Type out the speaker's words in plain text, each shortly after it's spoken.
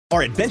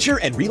Are adventure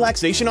and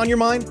relaxation on your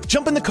mind?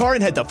 Jump in the car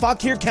and head to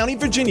Fauquier County,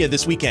 Virginia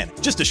this weekend.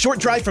 Just a short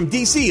drive from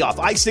D.C. off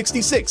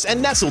I-66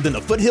 and nestled in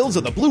the foothills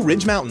of the Blue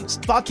Ridge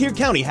Mountains. Fauquier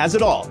County has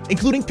it all,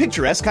 including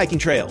picturesque hiking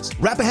trails,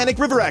 Rappahannock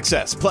River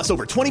access, plus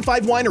over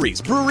 25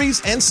 wineries,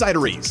 breweries, and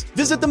cideries.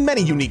 Visit the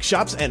many unique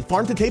shops and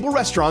farm-to-table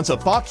restaurants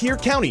of Fauquier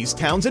County's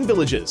towns and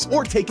villages,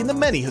 or take in the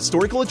many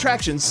historical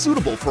attractions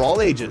suitable for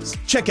all ages.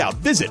 Check out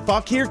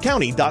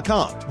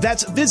visitfauquiercounty.com.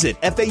 That's visit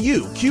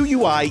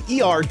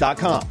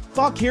FAUQUIER.com.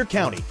 Fauquier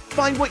County.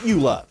 Find what you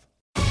love.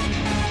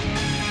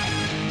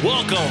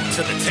 Welcome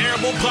to the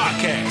Terrible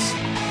Podcast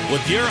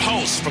with your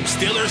hosts from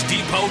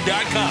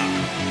SteelersDepot.com,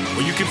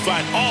 where you can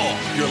find all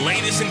your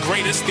latest and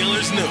greatest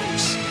Steelers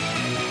news.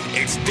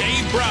 It's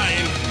Dave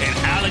Bryan and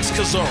Alex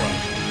Kozora,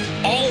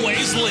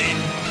 always lit,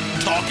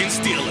 talking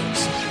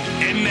Steelers.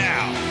 And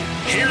now,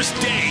 here's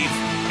Dave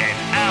and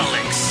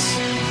Alex.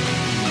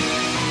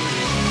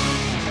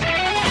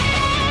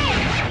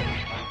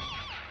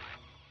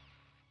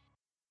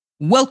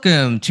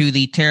 Welcome to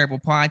the Terrible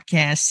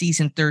Podcast,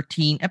 Season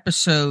 13,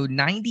 Episode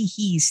 90.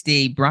 He's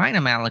Dave Bryan.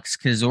 I'm Alex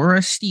Kozora,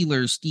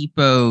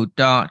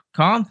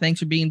 SteelersDepot.com. Thanks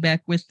for being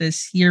back with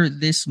us here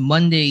this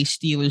Monday,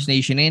 Steelers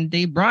Nation. And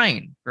Dave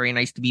Bryan, very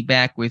nice to be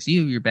back with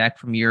you. You're back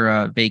from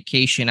your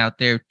vacation out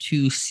there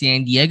to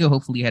San Diego.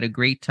 Hopefully you had a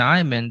great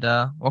time, and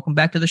welcome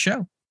back to the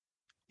show.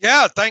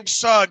 Yeah,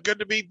 thanks. Good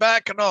to be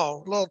back. And a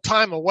little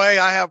time away.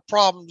 I have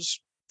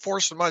problems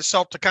forcing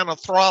myself to kind of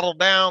throttle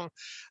down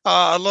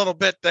a little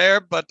bit there,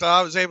 but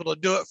I was able to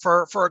do it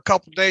for a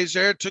couple of days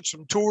there. Took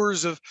some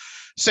tours of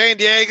San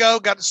Diego,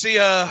 got to see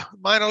a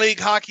minor league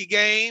hockey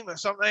game,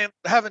 something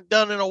I haven't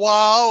done in a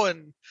while,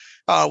 and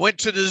went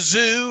to the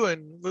zoo,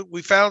 and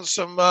we found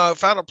a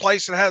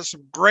place that has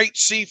some great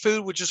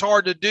seafood, which is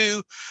hard to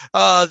do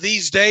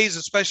these days,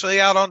 especially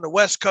out on the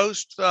West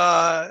Coast.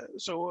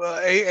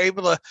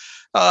 Able to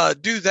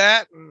do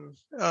that, and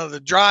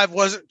the drive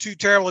wasn't too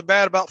terribly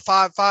bad, about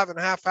five and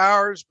a half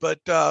hours, but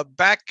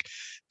back,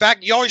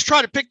 you always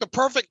try to pick the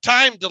perfect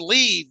time to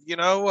leave,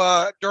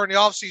 during the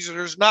off season.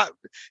 There's not,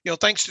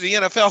 thanks to the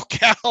NFL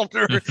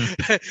calendar,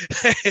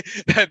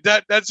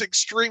 that's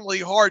extremely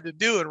hard to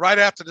do. And right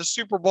after the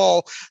Super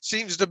Bowl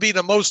seems to be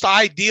the most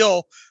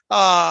ideal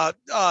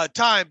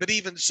time. But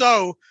even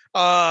so,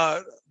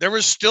 there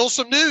was still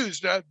some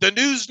news. The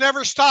news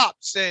never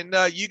stops, and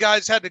you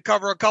guys had to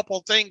cover a couple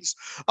of things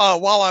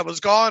while I was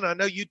gone. I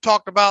know you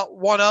talked about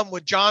one of them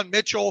with John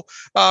Mitchell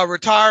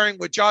retiring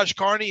with Josh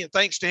Carney, and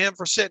thanks to him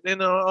for sitting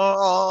in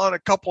on a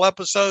couple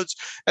episodes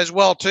as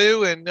well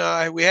too.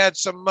 And we had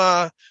some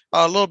a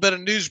little bit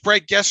of news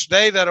break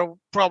yesterday that'll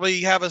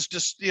probably have us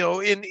just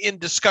in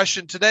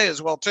discussion today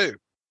as well too.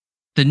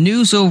 The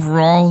news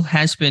overall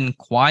has been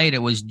quiet.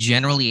 It was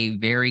generally a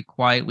very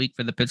quiet week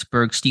for the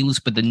Pittsburgh Steelers,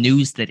 but the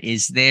news that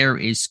is there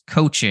is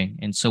coaching.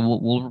 And so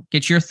we'll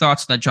get your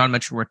thoughts on the John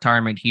Mitchell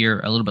retirement here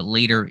a little bit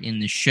later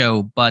in the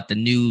show. But the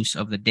news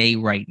of the day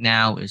right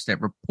now is that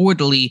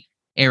reportedly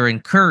Aaron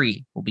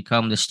Curry will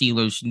become the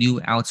Steelers'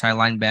 new outside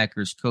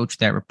linebackers coach.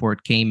 That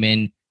report came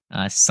in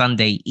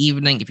Sunday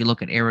evening. If you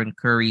look at Aaron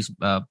Curry's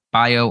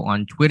bio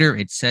on Twitter,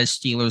 it says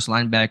Steelers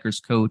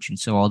linebackers coach. And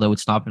so although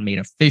it's not been made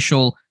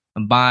official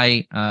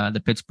by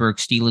the Pittsburgh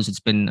Steelers, it's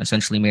been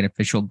essentially made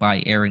official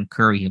by Aaron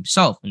Curry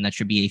himself, and that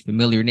should be a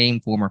familiar name,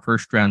 former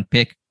first-round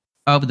pick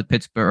of the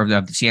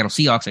of the Seattle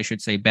Seahawks, I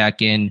should say,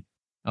 back in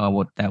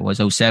what that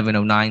was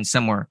 07, 09,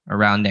 somewhere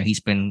around there. He's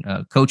been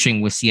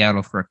coaching with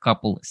Seattle for a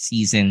couple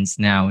seasons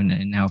now,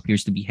 and now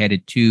appears to be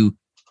headed to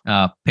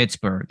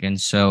Pittsburgh, and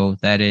so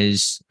that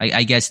is,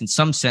 I guess, in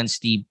some sense,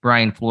 the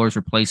Brian Flores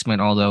replacement.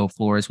 Although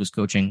Flores was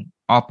coaching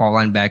off-ball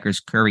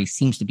linebackers, Curry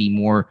seems to be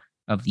more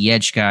of the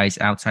edge guys,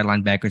 outside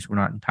linebackers. We're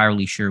not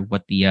entirely sure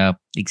what the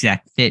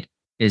exact fit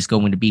is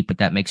going to be, but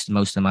that makes the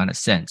most amount of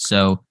sense.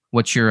 So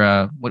what's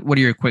your what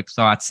are your quick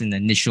thoughts and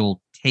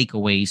initial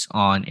takeaways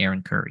on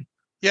Aaron Curry?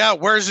 Yeah,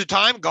 where's the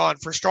time gone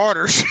for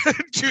starters?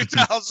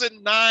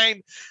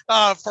 2009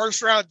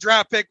 first round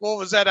draft pick. What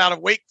was that, out of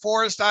Wake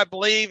Forest, I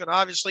believe? And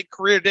obviously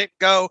career didn't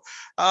go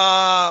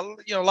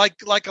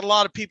like a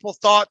lot of people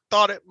thought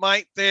it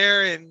might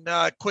there, and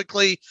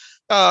quickly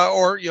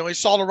he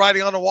saw the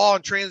writing on the wall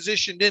and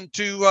transitioned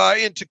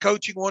into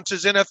coaching once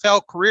his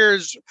NFL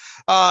careers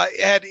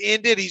had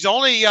ended. He's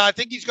only, I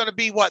think he's going to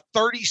be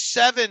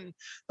 37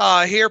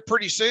 here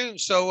pretty soon.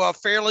 So a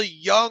fairly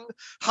young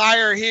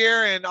hire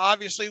here. And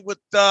obviously with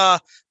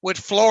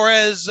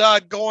Flores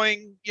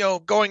going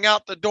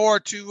out the door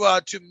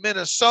to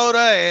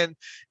Minnesota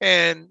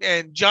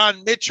and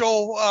John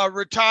Mitchell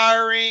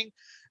retiring.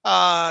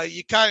 I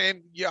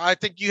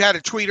think you had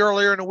a tweet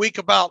earlier in the week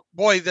about,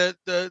 the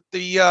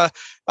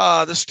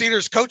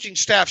Steelers coaching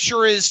staff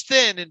sure is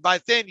thin, and by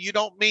thin you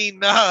don't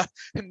mean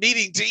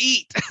needing to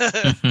eat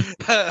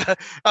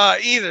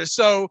either.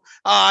 So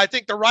I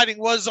think the writing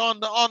was on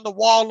the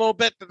wall a little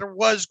bit that there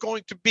was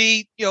going to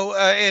be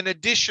an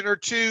addition or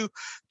two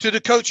to the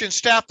coaching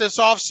staff this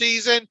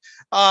offseason.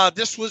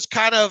 This was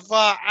kind of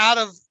out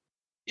of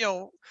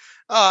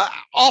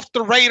off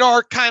the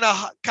radar kind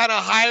of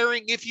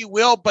hiring, if you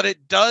will, but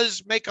it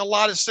does make a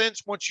lot of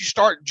sense once you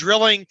start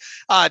drilling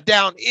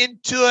down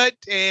into it.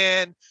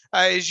 And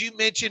as you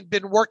mentioned,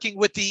 been working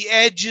with the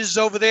edges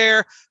over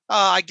there.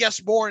 I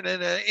guess more in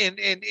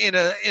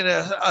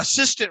a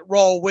assistant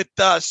role with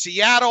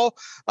Seattle.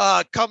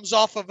 Comes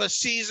off of a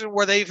season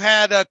where they've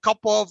had a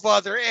couple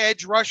of their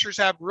edge rushers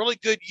have really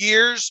good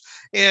years.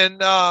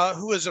 And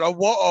who is it?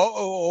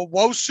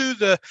 Owosu,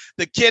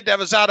 the kid that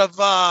was out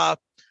of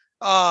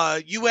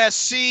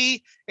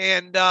USC,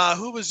 and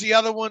who was the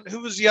other one? Who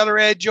was the other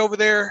edge over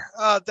there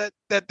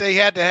that they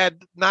had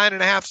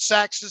 9.5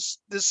 sacks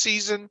this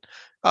season?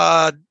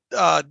 Was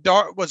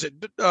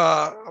it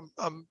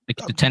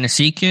the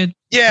Tennessee kid?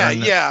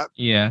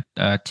 Yeah.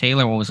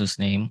 Taylor, what was his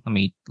name? Let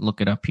me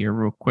look it up here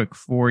real quick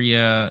for you.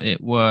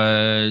 It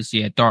was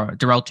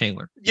Darrell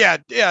Taylor. Yeah,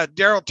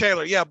 Darrell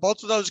Taylor. Yeah,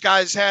 both of those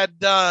guys had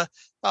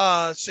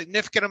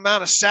significant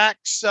amount of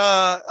sacks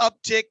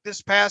uptick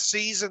this past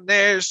season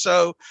there.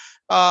 So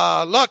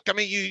look, I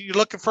mean, you're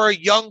looking for a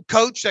young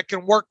coach that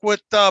can work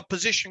with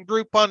position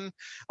group on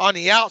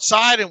the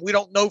outside, and we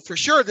don't know for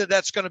sure that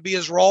that's going to be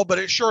his role, but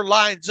it sure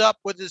lines up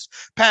with his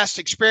past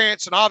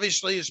experience and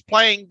obviously his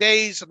playing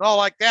days and all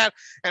like that.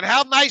 And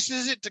how nice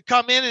is it to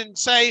come in and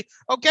say,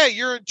 okay,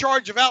 you're in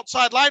charge of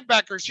outside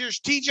linebackers. Here's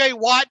TJ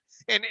Watt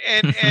and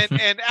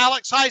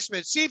Alex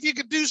Highsmith. See if you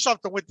can do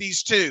something with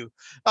these two.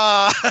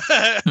 Well,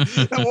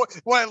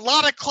 a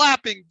lot of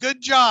clapping.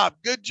 Good job.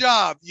 But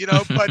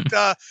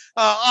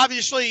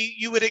obviously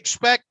you would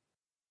expect,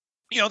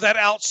 that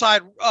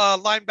outside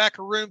linebacker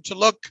room to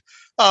look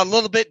a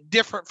little bit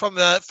different from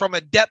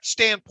a depth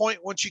standpoint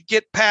once you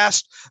get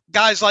past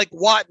guys like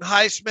Watt and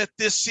Highsmith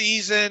this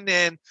season.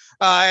 And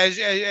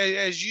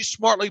as you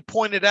smartly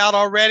pointed out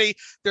already,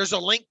 there's a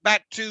link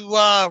back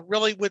to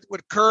really with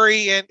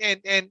Curry and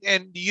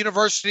the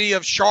University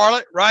of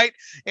Charlotte, right?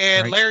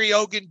 And right. Larry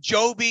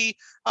Ogunjobi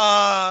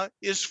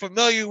is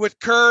familiar with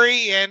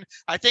Curry, and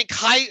I think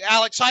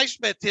Alex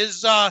Highsmith,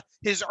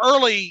 his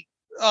early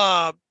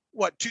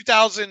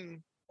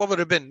 2000. What would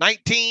have been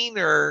 19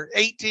 or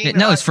 18?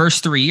 No, his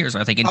first 3 years,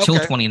 I think, until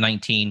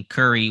 2019.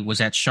 Curry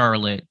was at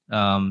Charlotte,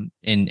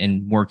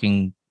 and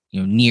working,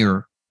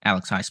 near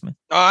Alex Highsmith.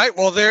 All right,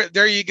 well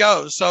there you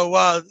go.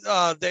 So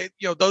they,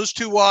 those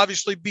two will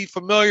obviously be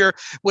familiar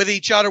with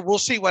each other. We'll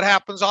see what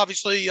happens.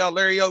 Obviously,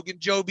 Larry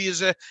Ogunjobi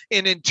is an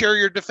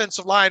interior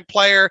defensive line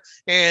player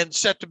and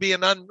set to be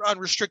an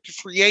unrestricted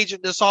free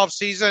agent this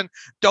offseason.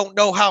 Don't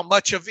know how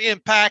much of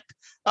impact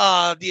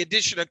the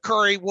addition of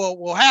Curry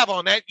will have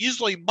on that.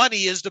 Usually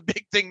money is the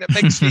big thing that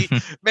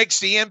makes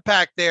the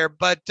impact there.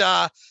 But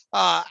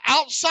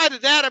outside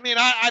of that, I mean,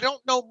 I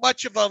don't know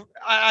much of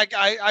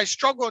I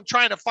struggle in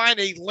trying to find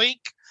a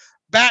link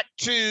back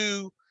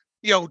to,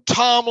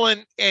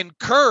 Tomlin and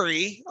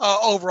Curry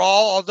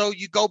overall, although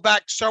you go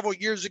back several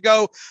years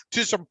ago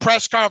to some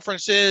press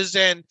conferences,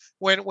 and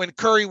when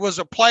Curry was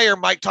a player,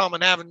 Mike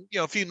Tomlin having,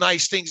 a few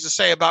nice things to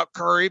say about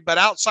Curry. But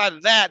outside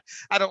of that,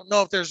 I don't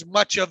know if there's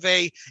much of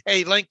a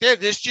link there.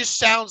 This just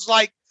sounds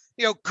like,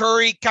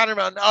 Curry kind of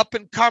an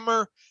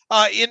up-and-comer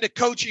into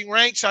coaching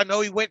ranks. I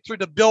know he went through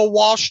the Bill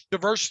Walsh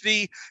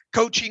diversity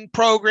coaching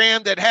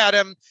program that had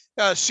him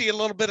see a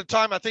little bit of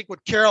time, I think,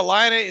 with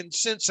Carolina and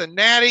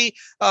Cincinnati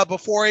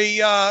before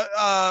he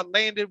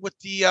landed with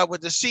the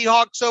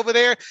Seahawks over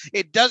there.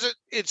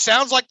 It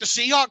sounds like the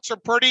Seahawks are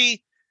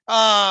pretty,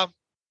 from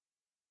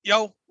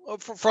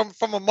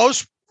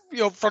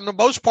the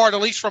most part,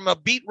 at least from a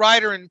beat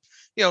writer and,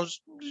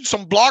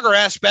 some blogger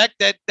aspect,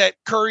 that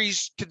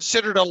Curry's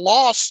considered a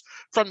loss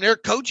from their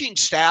coaching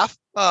staff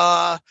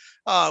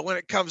when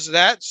it comes to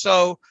that.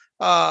 So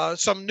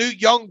some new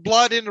young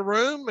blood in the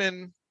room,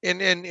 and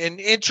an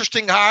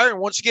interesting hire. And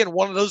once again,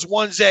 one of those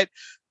ones that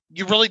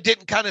you really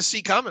didn't kind of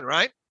see coming,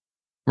 right?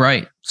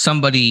 Right.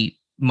 Somebody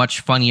much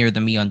funnier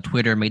than me on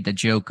Twitter made the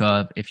joke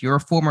of, if you're a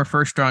former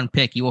first-round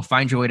pick, you will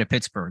find your way to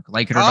Pittsburgh,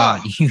 like it or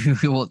not.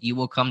 You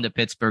will come to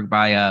Pittsburgh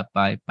by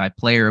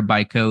player,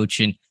 by coach.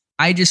 And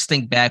I just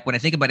think back, when I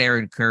think about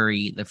Aaron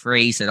Curry, the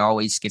phrase that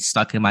always gets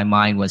stuck in my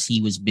mind was he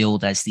was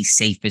billed as the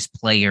safest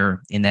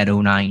player in that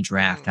 2009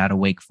 draft out of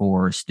Wake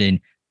Forest, and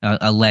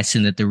a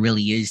lesson that there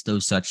really is no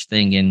such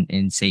thing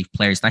in safe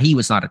players. Now, he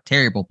was not a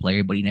terrible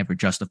player, but he never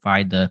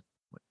justified the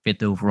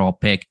 5th overall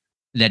pick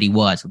that he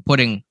was.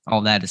 Putting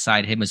all that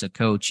aside, him as a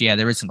coach,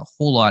 there isn't a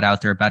whole lot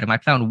out there about him. I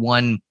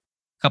found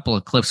couple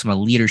of clips from a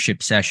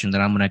leadership session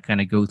that I'm going to kind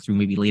of go through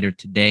maybe later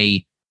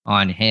today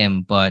on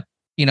him, but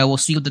we'll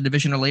see what the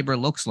division of labor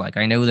looks like.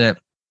 I know that,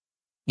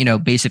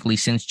 basically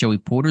since Joey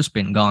Porter's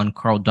been gone,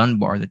 Carl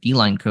Dunbar, the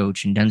D-line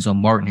coach, and Denzel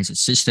Martin, his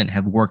assistant,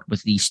 have worked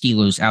with the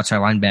Steelers outside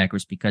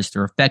linebackers because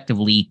they're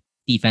effectively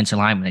defensive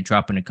linemen. They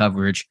drop into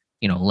coverage,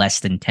 less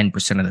than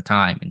 10% of the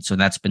time. And so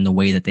that's been the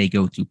way that they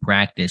go through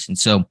practice. And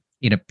so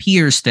it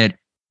appears that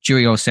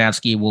Jerry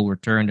Osavsky will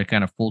return to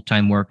kind of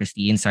full-time work as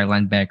the inside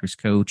linebackers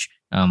coach.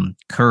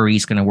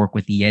 Curry's going to work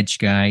with the edge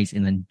guys,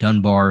 and then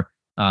Dunbar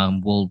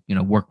will,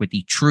 work with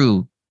the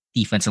true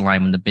defensive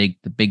linemen, the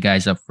big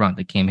guys up front,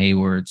 the Cam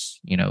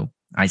Haywards,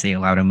 Isaiah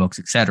Loudermilks,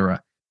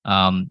 etc.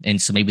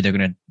 And so maybe they're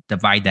going to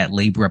divide that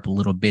labor up a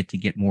little bit to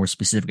get more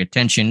specific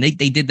attention. They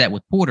did that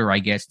with Porter, I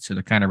guess. So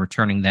they're kind of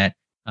returning that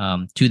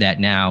to that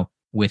now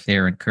with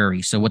Aaron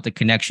Curry. So what the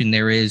connection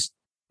there is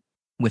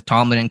with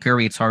Tomlin and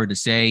Curry, it's hard to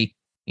say.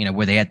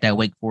 Were they at that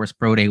Wake Forest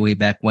Pro Day way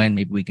back when?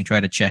 Maybe we can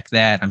try to check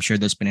that. I'm sure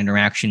there's been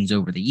interactions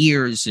over the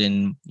years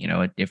and,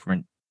 at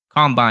different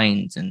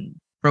combines and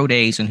pro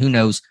days, and who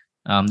knows.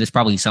 There's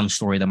probably some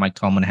story that Mike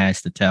Tomlin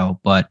has to tell,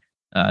 but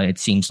it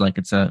seems like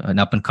it's an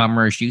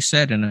up-and-comer, as you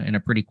said, and a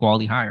pretty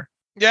quality hire.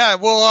 Yeah,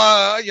 well,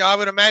 I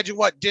would imagine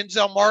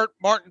Denzel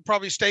Martin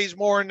probably stays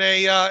more in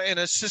an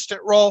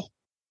assistant role.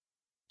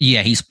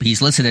 Yeah,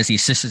 he's listed as the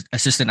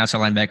assistant outside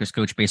linebackers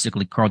coach,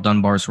 basically Carl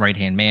Dunbar's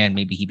right-hand man.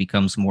 Maybe he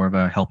becomes more of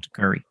a help to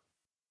Curry.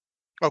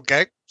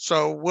 Okay,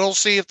 so we'll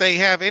see if they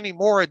have any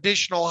more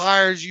additional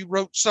hires. You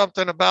wrote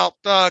something about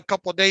a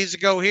couple of days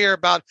ago here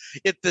about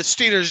if the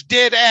Steelers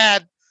did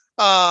add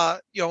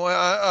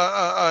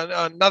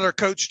another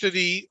coach to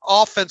the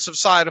offensive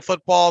side of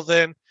football,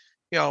 then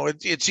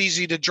it's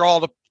easy to draw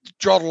the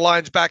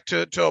lines back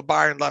to a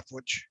Byron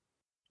Leftwich.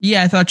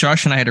 Yeah, I thought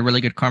Josh and I had a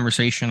really good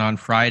conversation on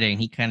Friday,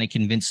 and he kind of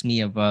convinced me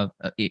of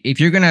if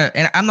you're gonna,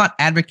 and I'm not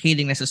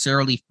advocating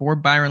necessarily for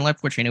Byron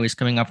Leftwich. I know he's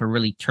coming off a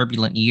really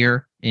turbulent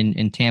year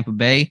in Tampa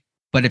Bay,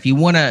 but if you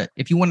wanna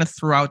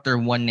throw out there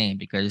one name,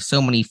 because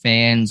so many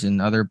fans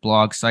and other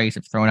blog sites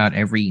have thrown out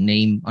every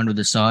name under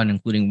the sun,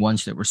 including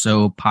ones that were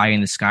so pie in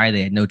the sky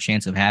they had no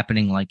chance of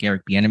happening, like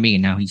Eric Bieniemy,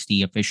 and now he's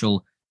the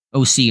official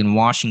OC in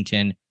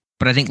Washington.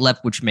 But I think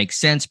Leftwich makes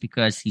sense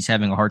because he's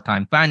having a hard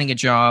time finding a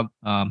job.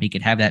 He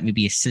could have that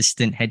maybe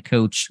assistant head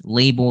coach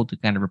label to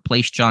kind of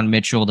replace John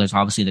Mitchell. There's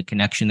obviously the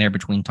connection there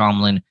between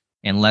Tomlin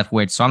and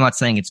Leftwich. So I'm not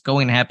saying it's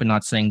going to happen,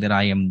 not saying that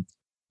I am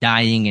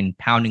dying and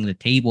pounding the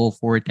table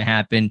for it to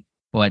happen.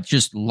 But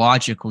just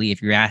logically,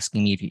 if you're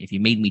asking me, if you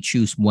made me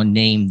choose one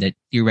name that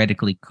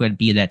theoretically could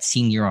be that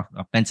senior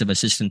offensive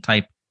assistant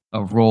type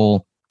of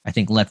role, I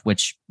think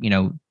Leftwich,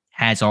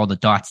 has all the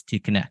dots to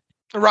connect.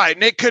 Right,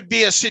 and it could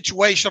be a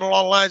situation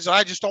along the lines of,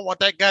 I just don't want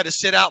that guy to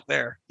sit out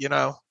there,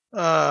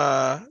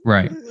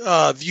 right.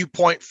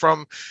 Viewpoint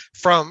from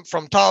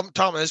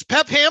Tom. Has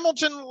Pep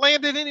Hamilton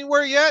landed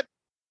anywhere yet?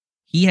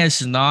 He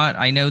has not.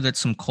 I know that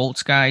some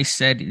Colts guys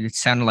said it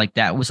sounded like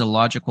that was a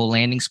logical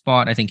landing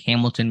spot. I think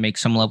Hamilton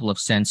makes some level of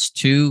sense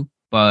too,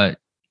 but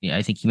yeah,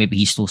 I think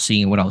he's still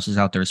seeing what else is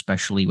out there,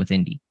 especially with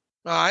Indy.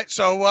 All right.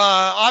 So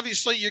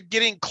obviously you're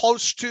getting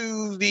close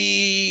to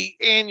the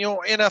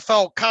annual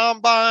NFL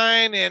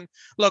Combine. And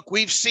look,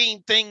 we've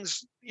seen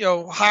things,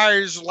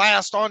 hires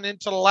last on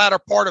into the latter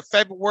part of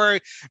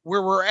February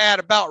where we're at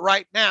about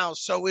right now.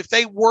 So if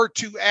they were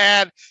to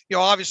add,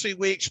 obviously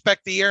we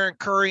expect the Aaron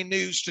Curry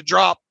news to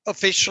drop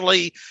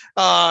officially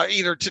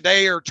either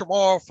today or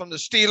tomorrow from the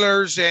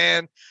Steelers.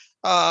 And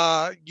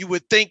you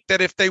would think that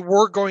if they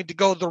were going to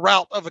go the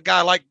route of a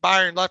guy like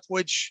Byron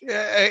Leftwich,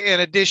 in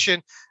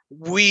addition,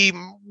 we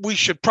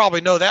should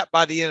probably know that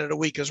by the end of the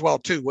week as well,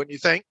 too, wouldn't you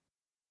think?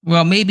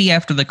 Well, maybe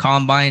after the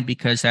Combine,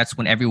 because that's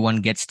when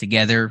everyone gets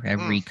together,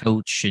 every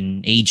coach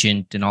and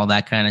agent and all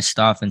that kind of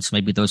stuff. And so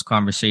maybe those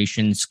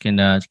conversations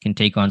can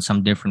take on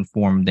some different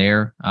form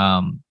there.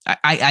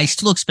 I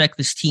still expect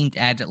this team to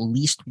add at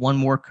least one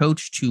more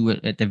coach to,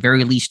 at the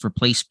very least,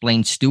 replace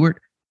Blaine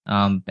Stewart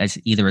as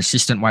either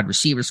assistant wide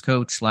receivers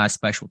coach /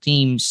 special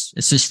teams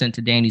assistant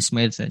to Danny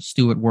Smith.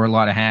 Stewart wore a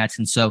lot of hats.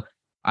 And so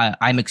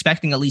I'm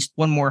expecting at least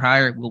one more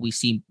hire. Will we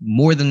see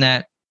more than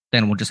that?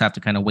 Then we'll just have to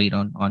kind of wait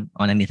on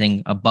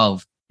anything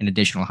above an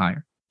additional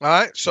hire. All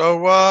right.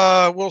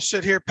 So we'll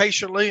sit here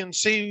patiently and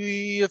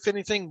see if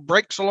anything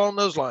breaks along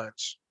those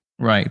lines.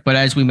 Right. But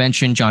as we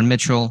mentioned, John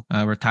Mitchell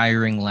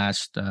retiring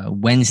last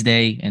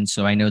Wednesday. And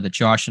so I know that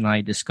Josh and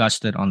I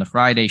discussed it on the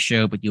Friday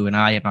show, but you and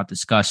I have not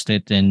discussed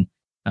it. And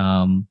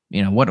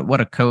what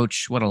a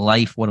coach, what a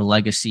life, what a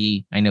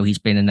legacy. I know he's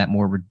been in that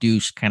more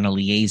reduced kind of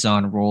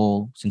liaison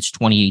role since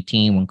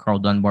 2018 when Carl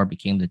Dunbar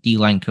became the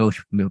D-line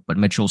coach, but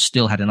Mitchell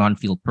still had an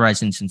on-field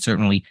presence and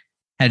certainly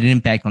had an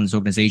impact on this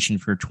organization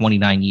for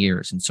 29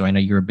 years. And so I know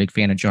you're a big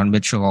fan of John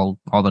Mitchell,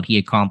 all that he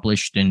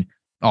accomplished and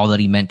all that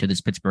he meant to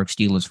this Pittsburgh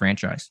Steelers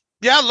franchise.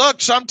 Yeah, look,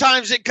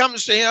 sometimes it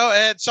comes to,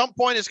 at some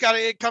point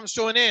it comes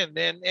to an end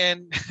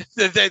and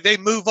they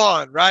move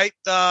on, right?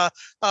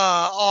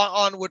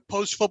 On with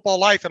post-football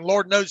life. And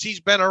Lord knows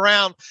he's been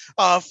around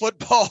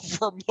football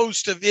for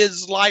most of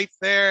his life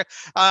there.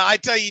 I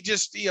tell you,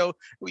 just,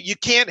 you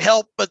can't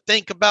help but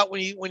think about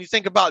when you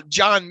think about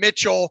John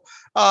Mitchell,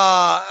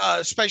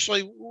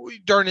 especially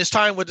during his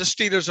time with the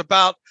Steelers,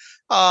 about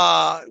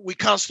we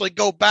constantly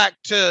go back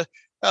to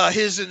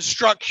his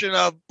instruction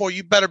of, boy,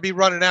 you better be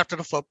running after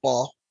the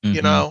football.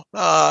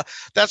 Mm-hmm.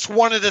 That's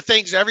one of the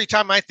things every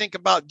time I think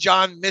about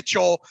John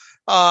Mitchell,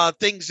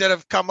 things that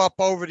have come up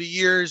over the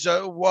years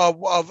of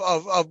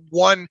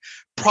one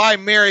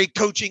primary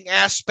coaching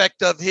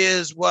aspect of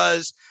his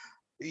was,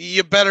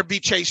 you better be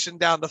chasing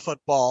down the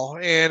football.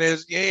 And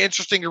it's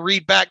interesting to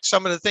read back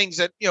some of the things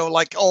that,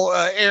 like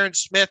Aaron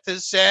Smith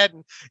has said,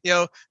 and,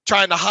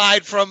 trying to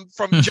hide from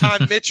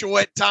John Mitchell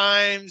at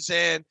times.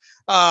 And,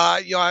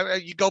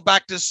 you go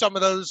back to some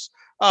of those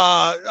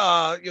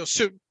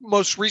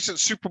most recent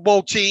Super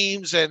Bowl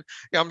teams, and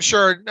I'm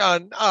sure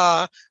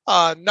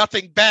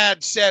nothing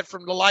bad said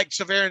from the likes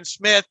of Aaron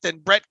Smith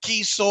and Brett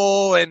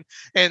Kiesel and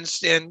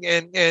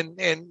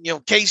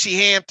Casey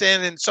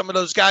Hampton and some of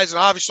those guys, and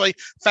obviously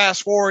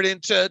fast forward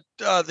into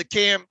the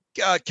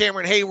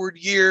Cameron Hayward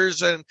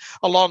years and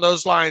along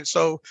those lines.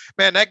 So,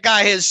 man, that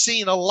guy has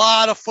seen a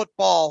lot of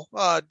football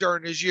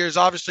during his years,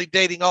 obviously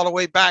dating all the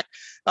way back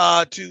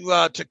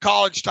to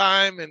college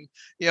time, and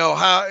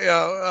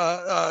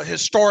how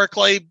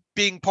historically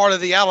being part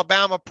of the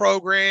Alabama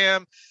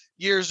program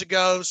years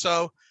ago.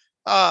 So,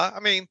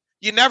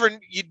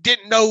 you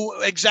didn't know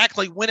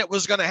exactly when it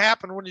was going to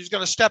happen, when he was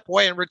going to step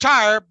away and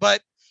retire,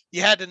 but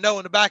you had to know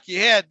in the back of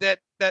your head that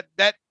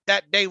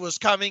day was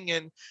coming,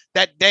 and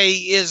that day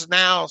is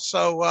now.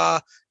 So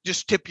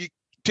just tip your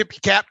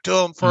cap to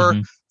him for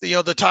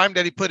the time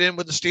that he put in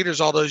with the Steelers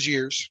all those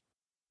years.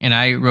 And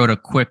I wrote a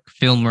quick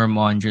film room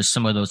on just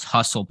some of those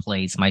hustle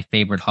plays, my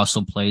favorite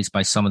hustle plays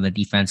by some of the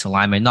defensive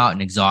linemen, not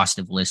an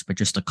exhaustive list, but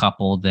just a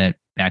couple that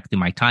back through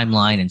my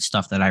timeline and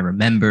stuff that I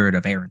remembered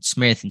of Aaron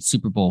Smith in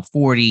Super Bowl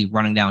 40,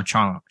 running down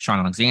Sean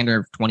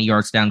Alexander 20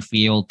 yards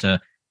downfield, to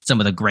some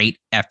of the great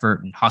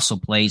effort and hustle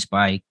plays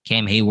by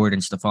Cam Hayward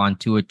and Stephon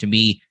Tuitt. To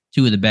me,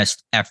 two of the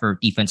best effort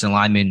defensive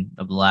linemen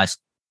of the last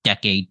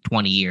decade,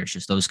 20 years.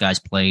 Just those guys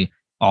play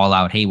all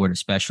out, Hayward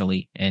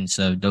especially. And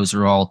so those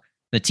are all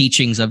the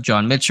teachings of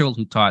John Mitchell,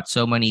 who taught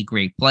so many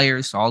great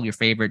players, all your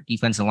favorite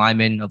defensive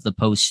linemen of the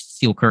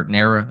post-Steel Curtain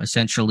era,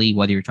 essentially,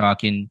 whether you're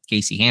talking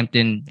Casey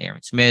Hampton,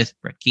 Aaron Smith,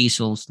 Brett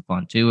Kiesel,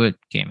 Stephon Tuitt,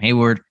 Cam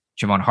Hayward,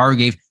 Javon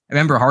Hargrave. I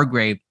remember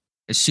Hargrave,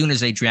 as soon as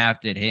they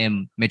drafted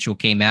him, Mitchell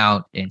came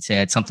out and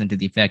said something to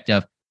the effect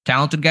of,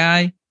 talented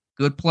guy,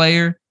 good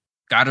player,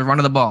 got to run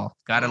to the ball,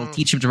 got to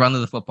teach him to run to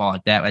the football.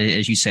 That,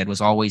 as you said,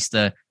 was always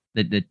the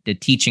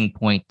teaching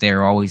point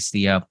there, always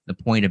the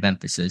point of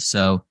emphasis.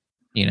 So,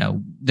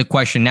 the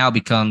question now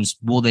becomes,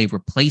 will they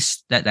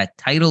replace that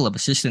title of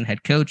assistant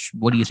head coach?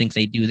 What do you think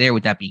they do there?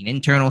 Would that be an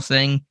internal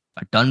thing?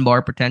 A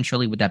Dunbar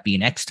potentially? Would that be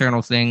an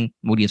external thing?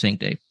 What do you think,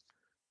 Dave?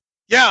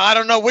 Yeah, I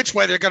don't know which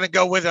way they're going to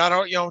go with it. I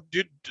don't,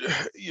 do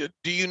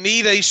you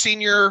need a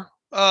senior,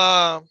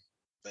 kind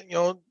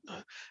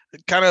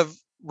of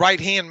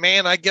right-hand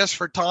man, I guess,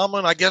 for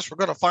Tomlin? I guess we're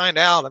going to find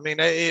out. I mean,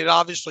 it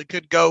obviously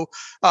could go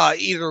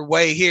either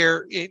way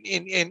here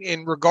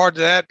in regard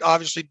to that.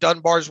 Obviously,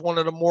 Dunbar is one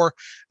of the more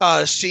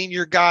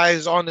senior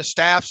guys on the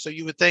staff, so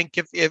you would think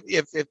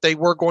if they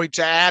were going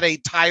to add a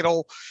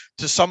title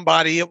to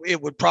somebody,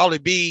 it would probably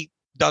be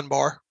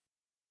Dunbar.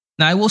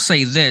 Now, I will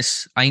say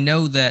this. I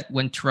know that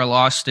when Terrell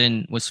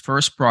Austin was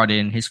first brought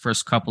in, his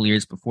first couple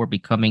years before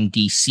becoming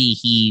DC,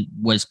 he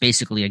was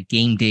basically a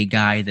game day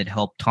guy that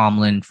helped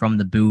Tomlin from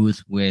the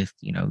booth with,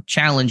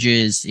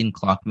 challenges, in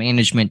clock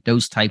management,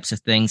 those types of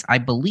things. I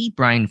believe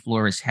Brian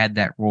Flores had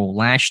that role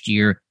last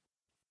year.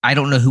 I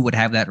don't know who would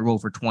have that role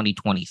for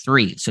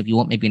 2023. So if you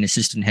want maybe an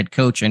assistant head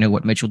coach, I know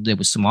what Mitchell did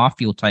with some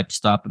off-field type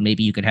stuff, but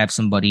maybe you could have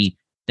somebody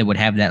that would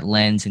have that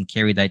lens and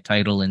carry that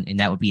title, and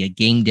that would be a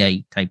game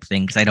day type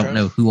thing, because I don't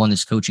know who on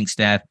this coaching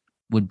staff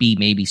would be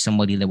maybe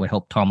somebody that would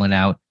help Tomlin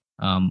out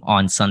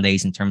on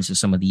Sundays in terms of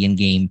some of the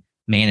in-game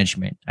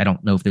management. I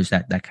don't know if there's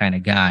that kind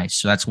of guy.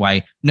 So that's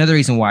why, another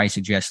reason why I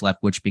suggest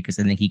Leftwich, because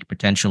I think he could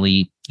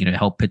potentially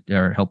help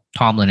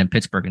Tomlin in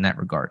Pittsburgh in that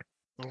regard.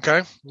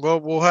 Okay. Well,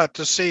 we'll have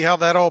to see how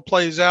that all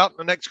plays out in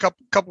the next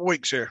couple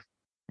weeks here.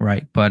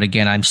 Right. But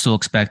again, I'm still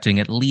expecting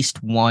at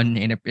least one.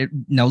 And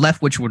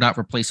Leftwich would not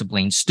replace a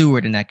Blaine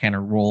Stewart in that kind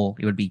of role.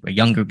 It would be a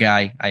younger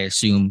guy, I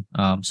assume,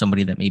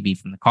 somebody that may be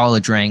from the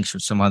college ranks or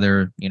some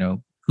other,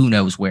 who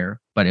knows where,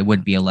 but it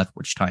wouldn't be a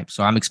Leftwich type.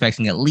 So I'm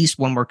expecting at least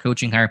one more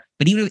coaching hire.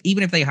 But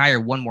even if they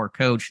hire one more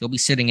coach, they'll be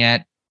sitting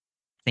at,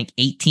 I think,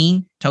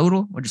 18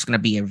 total. We're just going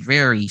to be a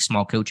very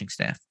small coaching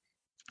staff.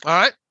 All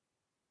right.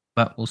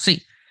 But we'll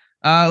see.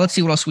 Let's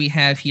see what else we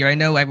have here. I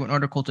know I wrote an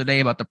article today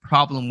about the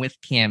problem with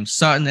Cam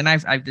Sutton, and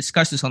I've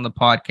discussed this on the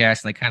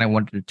podcast, and I kind of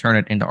wanted to turn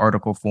it into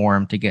article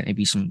form to get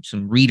maybe some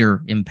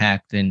reader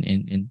impact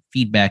and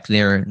feedback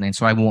there. And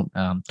so I won't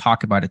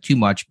talk about it too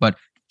much, but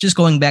just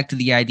going back to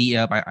the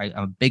idea of I'm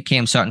a big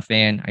Cam Sutton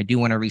fan. I do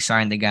want to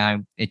re-sign the guy.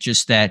 It's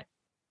just that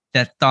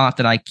thought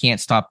that I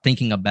can't stop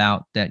thinking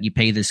about, that you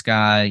pay this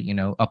guy,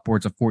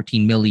 upwards of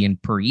 $14 million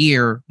per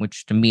year,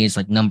 which to me is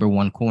like number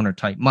one corner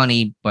type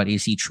money. But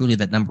is he truly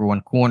that number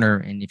one corner?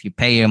 And if you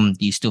pay him,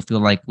 do you still feel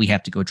like we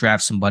have to go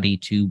draft somebody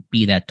to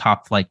be that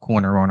top flight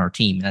corner on our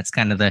team? That's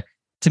kind of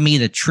to me,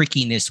 the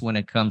trickiness when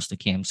it comes to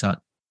Cam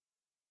Sutton.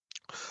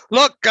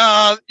 Look,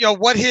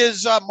 what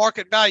his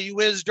market value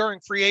is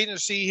during free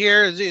agency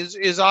here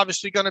is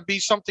obviously going to be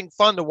something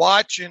fun to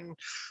watch. And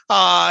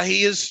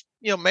he is,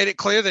 made it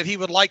clear that he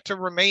would like to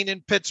remain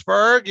in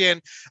Pittsburgh.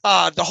 And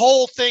the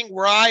whole thing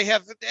where I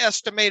have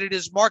estimated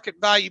his market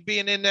value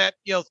being in that,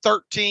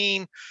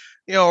 13,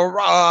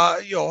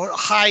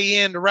 high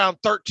end around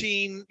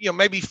 13,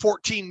 maybe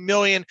 14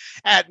 million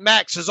at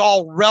max is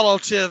all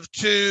relative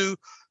to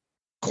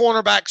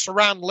cornerbacks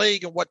around the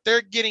league and what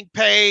they're getting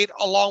paid,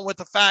 along with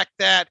the fact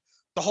that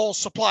the whole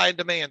supply and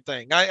demand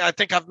thing. I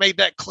think I've made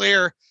that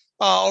clear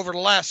over the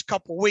last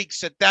couple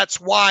weeks,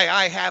 that's why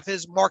I have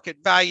his market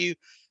value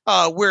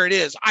where it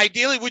is.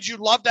 Ideally, would you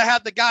love to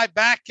have the guy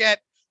back at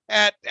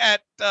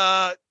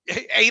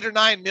 8 or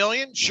 9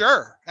 million?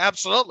 Sure,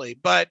 absolutely.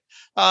 But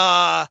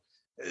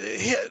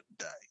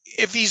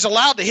if he's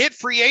allowed to hit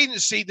free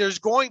agency, there's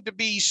going to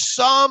be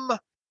some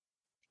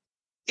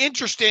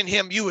interest in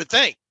him, you would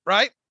think,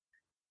 right?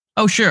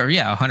 Oh, sure.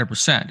 Yeah,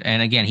 100%.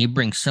 And again, he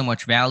brings so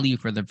much value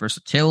for the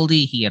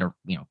versatility. He had a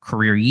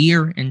career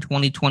year in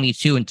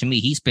 2022. And to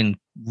me, he's been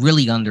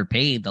really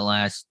underpaid the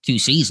last 2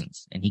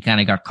 seasons. And he kind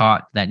of got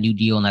caught that new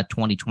deal in that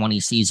 2020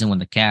 season when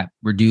the cap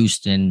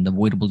reduced and the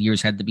voidable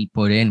years had to be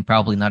put in.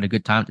 Probably not a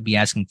good time to be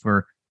asking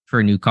for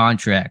a new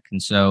contract.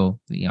 And so,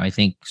 I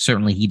think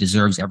certainly he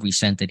deserves every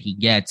cent that he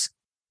gets.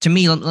 To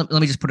me, let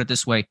me just put it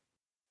this way.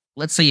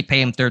 Let's say you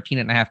pay him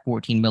 13.5,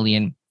 14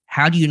 million.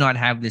 How do you not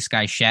have this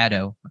guy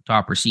shadow a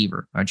top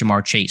receiver,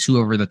 Jamar Chase,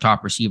 whoever the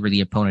top receiver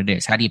the opponent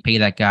is? How do you pay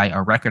that guy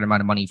a record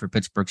amount of money for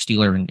Pittsburgh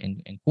Steeler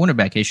and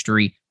cornerback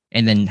history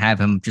and then have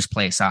him just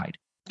play aside?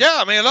 Yeah,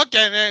 I mean, look,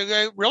 and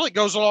it really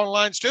goes along the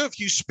lines, too, if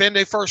you spend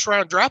a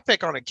first-round draft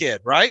pick on a kid,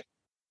 right?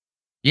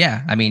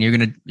 Yeah, I mean, you're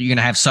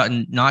gonna have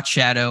Sutton not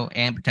shadow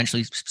and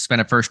potentially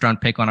spend a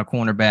first-round pick on a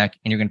cornerback,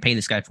 and you're going to pay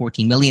this guy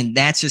 $14 million.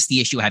 That's just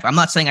the issue I have. I'm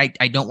not saying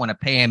I don't want to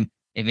pay him.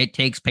 If it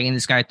takes paying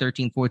this guy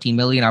 $13-14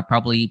 million, I'll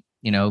probably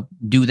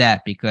do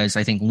that because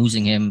I think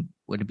losing him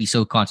would be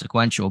so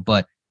consequential.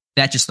 But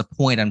that's just the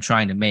point I'm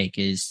trying to make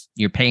is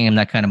you're paying him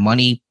that kind of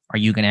money. Are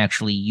you going to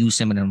actually use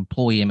him and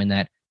employ him in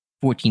that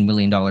 $14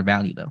 million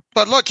value though?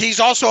 But look, he's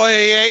also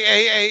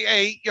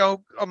a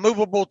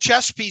movable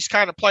chess piece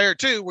kind of player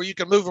too, where you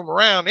can move him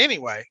around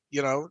anyway,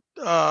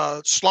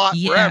 slot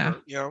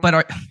wherever,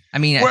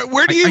 But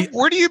where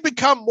do you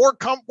become more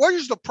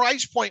where's the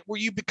price point where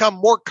you become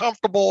more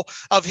comfortable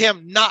of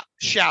him not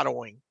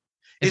shadowing?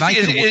 Is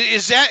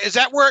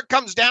that where it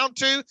comes down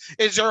to?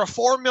 Is there a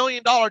 $4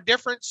 million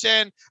difference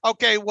in,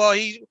 okay, well,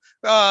 we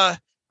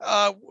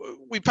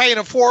paying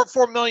him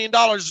 $4 million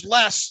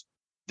less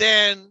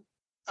than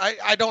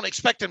I don't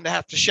expect him to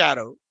have to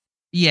shadow.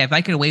 Yeah, if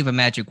I could wave a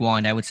magic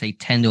wand, I would say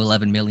 10 to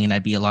 11 million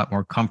I'd be a lot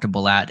more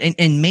comfortable at.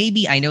 And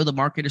maybe I know the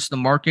market is the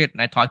market,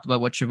 and I talked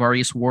about what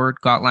Charvarius Ward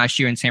got last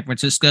year in San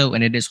Francisco,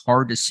 and it is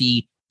hard to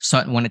see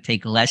Sutton want to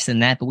take less than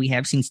that, but we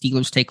have seen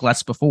Steelers take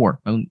less before.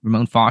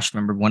 Ramon Foster,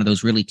 remember one of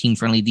those really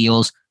team-friendly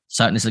deals.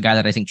 Sutton is a guy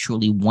that I think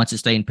truly wants to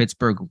stay in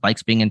Pittsburgh,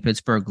 likes being in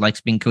Pittsburgh, likes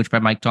being coached by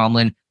Mike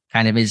Tomlin,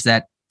 kind of is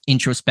that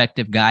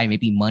introspective guy.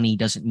 Maybe money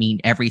doesn't mean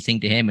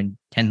everything to him, and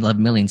 10,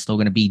 11 million is still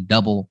going to be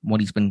double what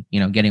he's been,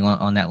 getting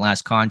on that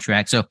last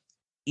contract. So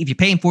if you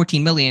pay him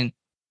 14 million,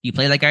 you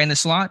play that guy in the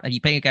slot. If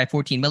you pay a guy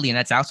 14 million,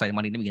 that's outside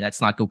money to me.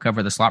 That's not go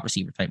cover the slot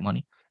receiver type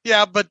money.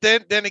 Yeah, but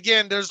then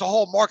again, there's the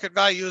whole market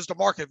value is the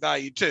market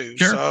value too.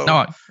 Sure. So,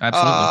 no,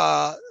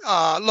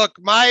 absolutely. Look,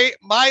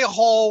 my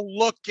whole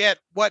look at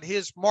what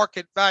his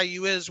market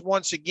value is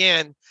once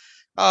again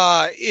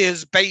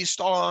is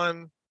based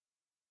on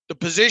the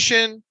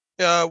position.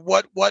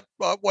 What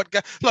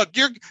guy? Look,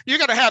 you're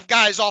going to have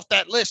guys off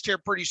that list here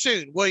pretty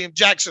soon. William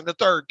Jackson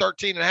III,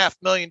 $13.5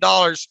 million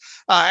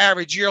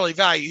average yearly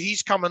value.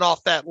 He's coming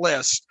off that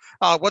list.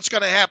 What's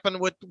going to happen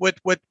with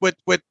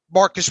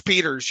Marcus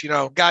Peters?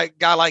 Guy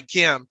like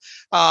him.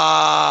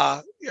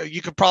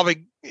 You could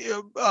probably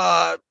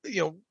 2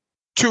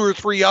 or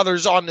 3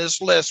 others on this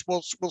list.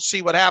 We'll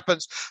see what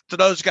happens to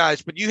those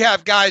guys. But you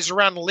have guys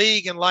around the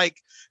league and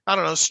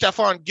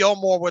Stephon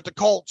Gilmore with the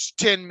Colts,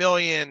 10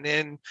 million,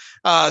 and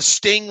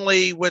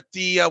Stingley with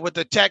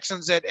the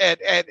Texans at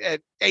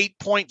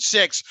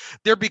 8.6.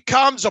 There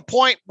becomes a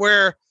point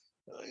where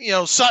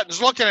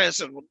Sutton's looking at it and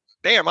said, well,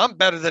 damn, I'm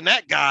better than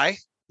that guy.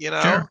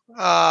 Sure.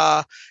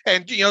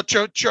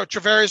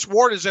 Charvarius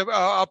Ward is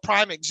a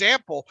prime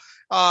example.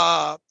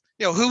 Let's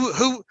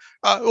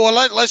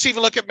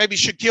even look at maybe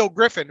Shaquille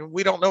Griffin.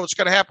 We don't know what's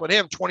going to happen with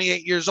him.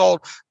 28 years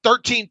old,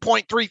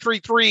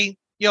 13.333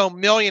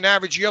 million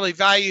average yearly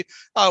value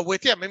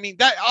with him. I mean,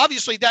 that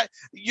obviously that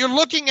you're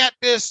looking at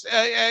this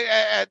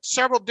at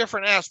several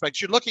different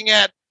aspects. You're looking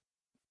at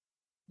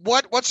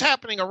what's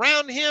happening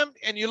around him,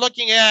 and you're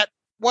looking at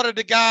what are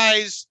the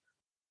guys.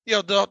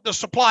 The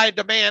supply and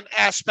demand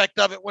aspect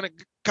of it when it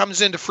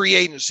comes into free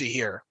agency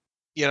here,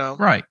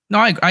 Right. No,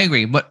 I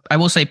agree. But I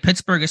will say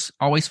Pittsburgh has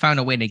always found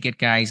a way to get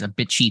guys a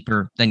bit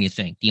cheaper than you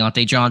think.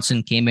 Deontay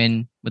Johnson came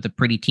in with a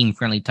pretty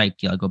team-friendly type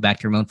deal. I'll go back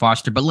to Ramon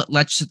Foster, but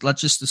let's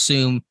just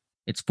assume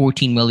it's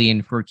 $14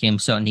 million for Cam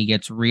Sutton. He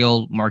gets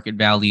real market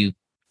value.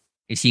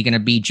 Is he going to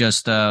be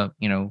just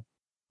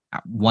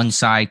one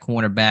side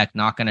cornerback,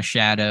 not going to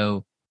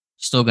shadow,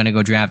 still going to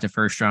go draft a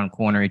first-round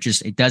corner?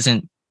 It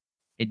doesn't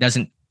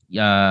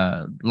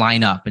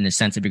line up in the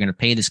sense that you're going to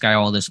pay this guy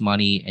all this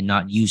money and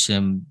not use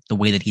him the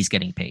way that he's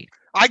getting paid.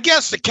 I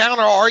guess the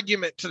counter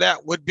argument to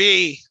that would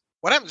be,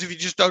 what happens if you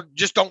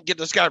just don't get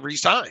this guy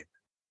re-signed?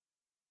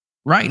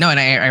 Right. No, and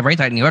I write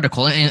that in the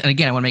article. And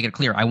again, I want to make it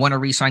clear. I want to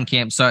re-sign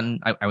Cam Sutton.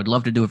 I would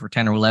love to do it for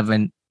 10 or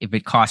 11. If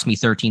it costs me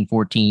 13,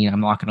 14,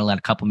 I'm not going to let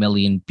a couple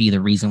million be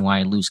the reason why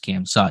I lose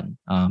Cam Sutton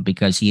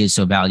because he is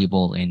so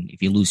valuable. And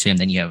if you lose him,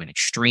 then you have an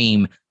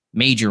extreme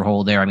major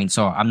hole there. I mean,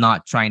 so I'm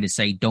not trying to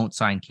say don't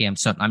sign Cam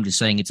Sutton. I'm just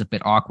saying it's a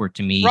bit awkward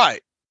to me.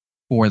 Right.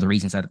 For the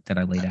reasons that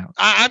I laid out.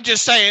 I'm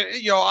just saying,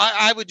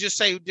 I would just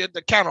say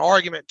the counter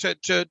argument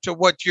to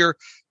what you're,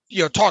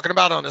 talking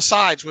about on the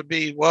sides would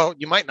be, well,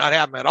 you might not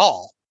have them at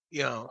all,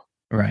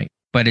 Right.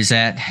 But is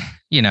that,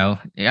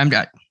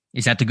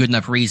 is that the good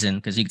enough reason?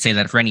 Because you could say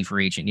that for any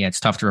free agent. Yeah,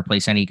 it's tough to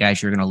replace any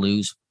guys you're going to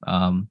lose.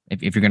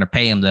 If you're going to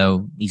pay him,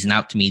 though, he's an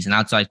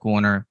outside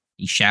corner.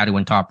 He's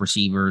shadowing top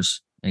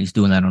receivers, and he's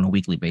doing that on a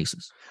weekly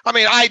basis. I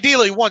mean,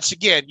 ideally, once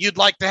again, you'd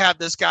like to have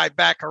this guy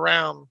back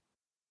around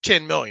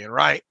 10 million,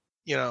 right?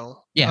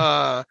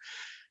 Yeah.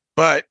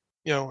 But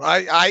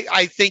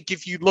I think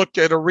if you looked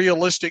at a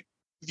realistic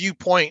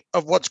viewpoint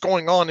of what's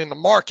going on in the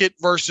market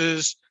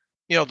versus,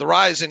 the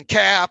rise in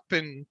cap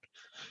and,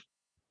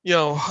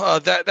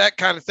 that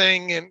kind of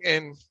thing.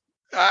 And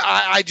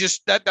I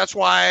just, that's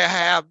why I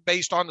have,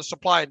 based on the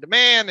supply and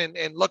demand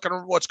and looking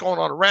at what's going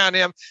on around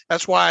him.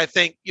 That's why I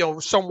think,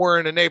 somewhere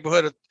in the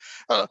neighborhood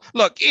of,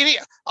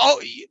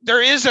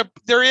 there is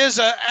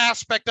a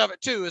aspect of it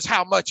too, is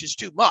how much is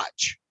too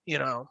much,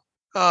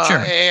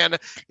 Sure. And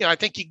I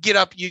think you get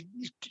up,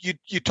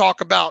 you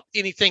talk about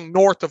anything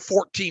north of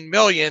 14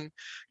 million,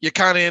 you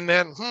kind of in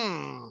that,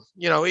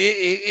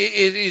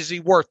 is he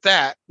worth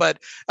that? But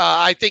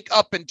I think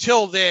up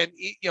until then,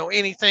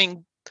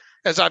 anything,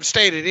 as I've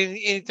stated,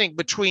 anything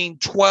between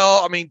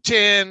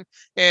 10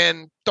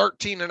 and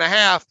 13 and a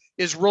half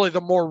is really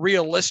the more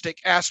realistic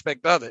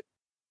aspect of it.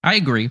 I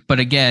agree. But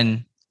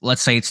again,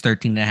 let's say it's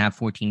 13 and a half,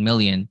 14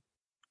 million.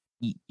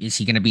 Is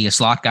he going to be a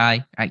slot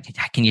guy?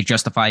 Can you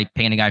justify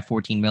paying a guy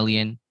 $14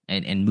 million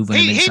and moving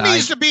him inside? He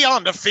needs to be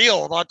on the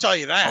field. I'll tell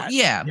you that.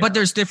 But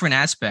there's different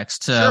aspects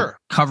to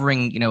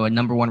covering, a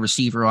number one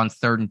receiver on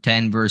 3rd and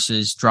 10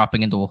 versus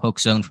dropping into a hook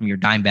zone from your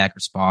dime backer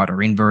spot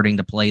or inverting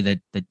to play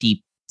the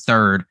deep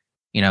third,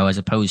 as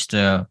opposed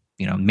to,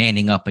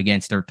 manning up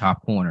against their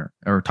top corner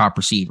or top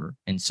receiver.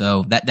 And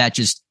so that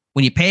just,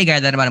 when you pay a guy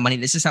that amount of money,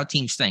 this is how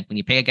teams think. When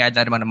you pay a guy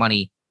that amount of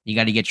money, you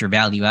got to get your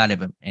value out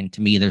of him. And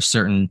to me, there's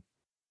certain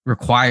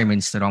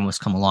requirements that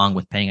almost come along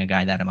with paying a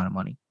guy that amount of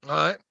money. All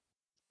right.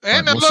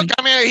 And then look,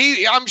 I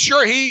mean, I'm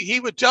sure he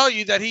would tell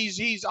you that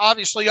he's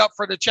obviously up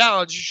for the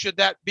challenge. Should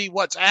that be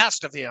what's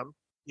asked of him,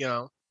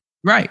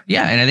 Right.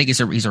 Yeah. And I think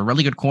he's a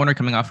really good corner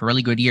coming off a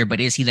really good year,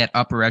 but is he that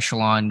upper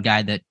echelon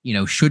guy that,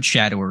 should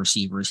shadow a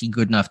receiver? Is he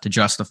good enough to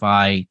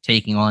justify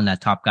taking on that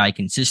top guy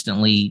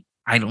consistently?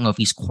 I don't know if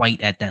he's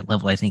quite at that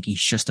level. I think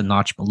he's just a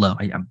notch below.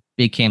 I'm a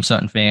big Cam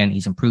Sutton fan.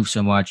 He's improved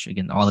so much.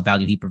 Again, all the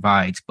value he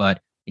provides,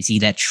 but is he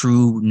that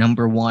true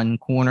number one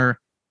corner?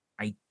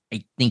 I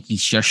think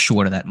he's just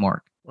short of that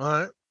mark. All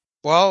right.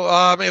 Well,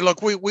 I mean,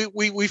 look,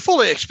 we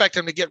fully expect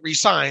him to get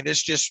re-signed.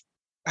 It's just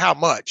how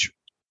much.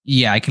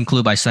 Yeah, I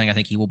conclude by saying I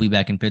think he will be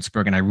back in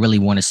Pittsburgh, and I really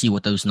want to see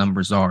what those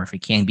numbers are. If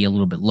it can be a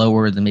little bit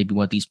lower than maybe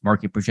what these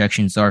market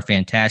projections are,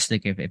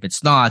 fantastic. If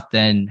it's not,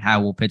 then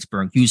how will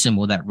Pittsburgh use him?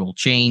 Will that role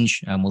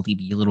change? Will he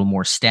be a little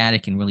more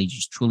static and really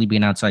just truly be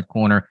an outside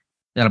corner?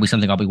 That'll be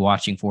something I'll be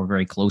watching for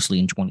very closely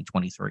in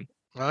 2023.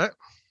 All right.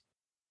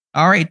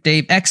 All right,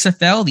 Dave,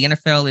 XFL, the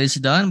NFL is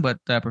done, but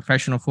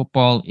professional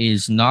football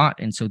is not.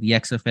 And so the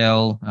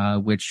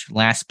XFL, which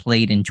last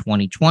played in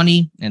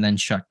 2020 and then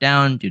shut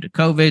down due to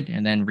COVID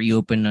and then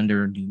reopened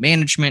under new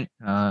management,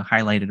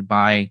 highlighted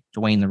by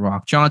Dwayne "The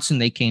Rock" Johnson.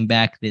 They came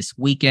back this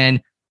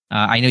weekend.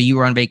 I know you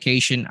were on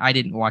vacation. I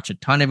didn't watch a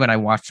ton of it. I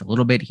watched a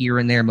little bit here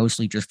and there,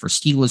 mostly just for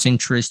Steelers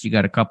interest. You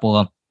got a couple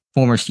of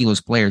former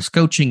Steelers players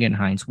coaching in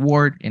Hines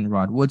Ward and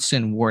Rod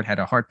Woodson. Ward had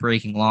a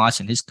heartbreaking loss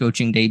in his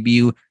coaching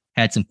debut.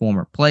 Had some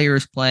former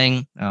players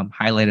playing,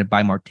 highlighted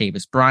by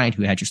Martavis Bryant,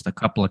 who had just a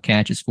couple of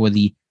catches for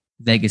the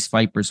Vegas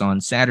Vipers on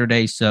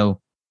Saturday.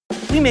 So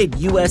we made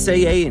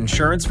USAA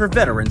insurance for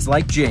veterans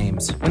like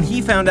James. When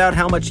he found out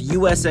how much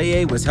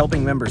USAA was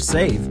helping members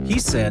save, he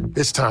said,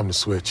 "It's time to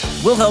switch.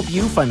 We'll help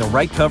you find the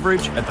right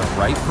coverage at the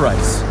right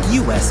price.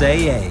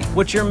 USAA.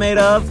 What you're made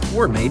of,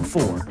 we're made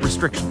for.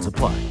 Restrictions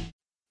apply."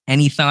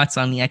 Any thoughts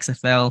on the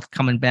XFL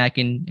coming back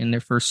in their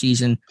first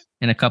season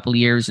in a couple of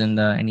years, and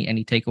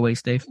any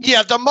takeaways, Dave?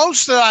 Yeah, the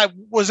most that I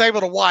was able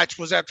to watch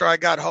was after I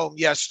got home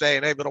yesterday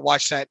and able to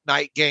watch that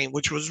night game,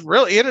 which was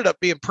really ended up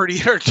being pretty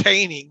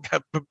entertaining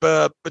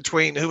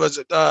between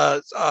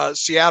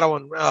Seattle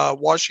and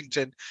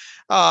Washington.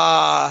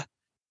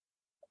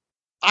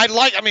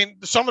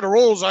 Some of the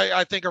rules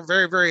I think are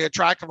very, very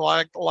attractive.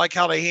 I like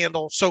how they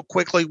handle so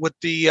quickly with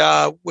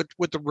the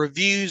with the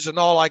reviews and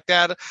all like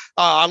that.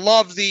 I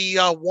love the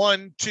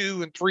 1,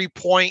 2, and 3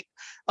 point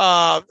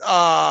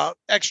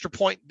extra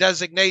point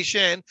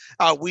designation.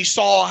 We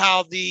saw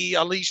how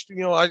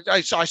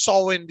I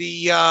saw in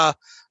the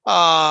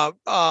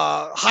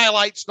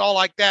highlights and all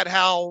like that,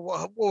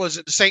 how,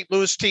 the St.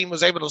 Louis team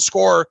was able to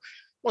score,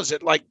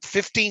 like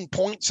 15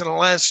 points in the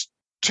last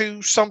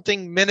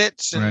 2-something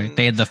minutes. And, right.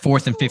 They had the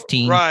 4th and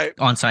 15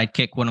 onside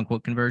kick, quote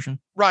unquote, conversion.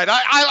 Right.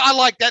 I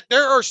like that.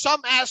 There are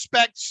some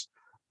aspects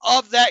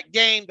of that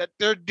game that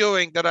they're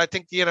doing that I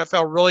think the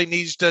NFL really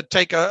needs to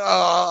take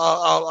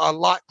a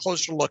lot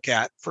closer look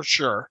at, for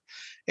sure.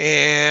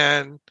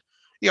 And,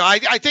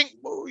 I think,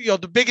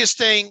 the biggest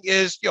thing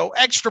is,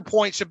 extra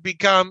points have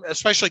become,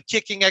 especially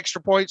kicking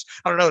extra points.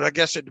 I don't know. I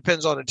guess it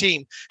depends on the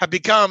team, have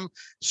become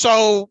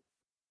so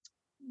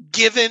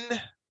given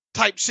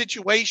type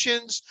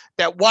situations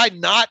that why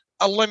not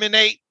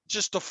eliminate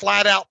just a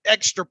flat out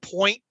extra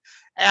point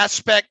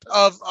aspect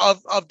of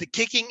the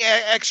kicking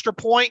extra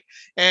point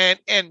and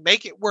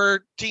make it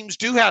where teams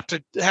do have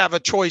to have a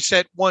choice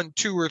at 1,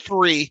 2, or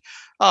 3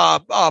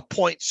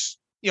 points,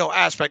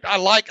 aspect. I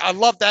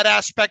love that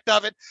aspect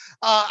of it.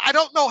 I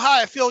don't know how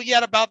I feel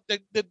yet about the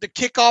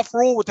kickoff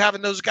rule with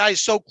having those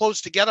guys so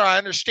close together. I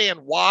understand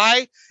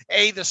why,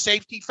 A, the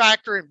safety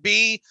factor, and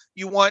B,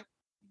 you want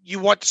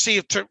to see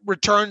if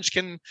returns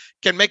can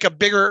make a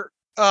bigger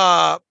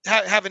have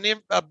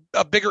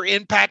a bigger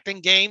impact in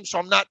games. So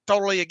I'm not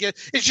totally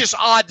against. It's just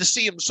odd to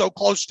see them so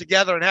close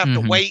together and have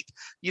to wait.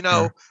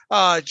 Sure.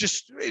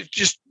 Just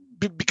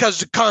because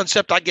the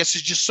concept, I guess,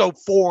 is just so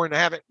foreign. I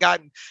haven't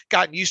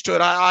gotten used to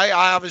it. I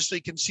obviously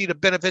can see the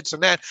benefits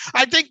of that.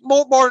 I think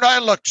more than I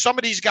look, some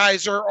of these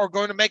guys are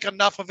going to make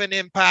enough of an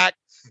impact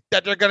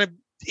that they're going to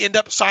end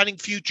up signing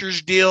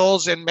futures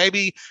deals, and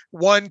maybe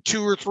 1,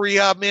 2, or 3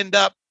 of them end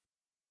up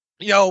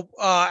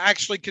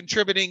actually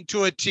contributing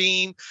to a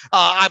team.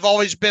 I've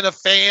always been a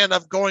fan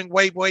of going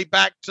way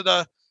back to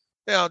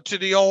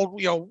the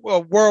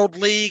old, World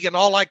League and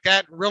all like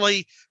that.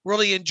 Really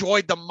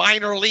enjoyed the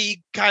minor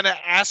league kind of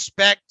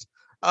aspect.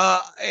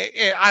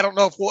 I don't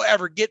know if we'll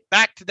ever get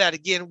back to that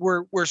again,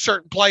 where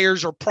certain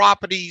players are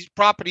properties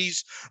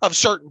of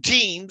certain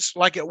teams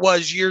like it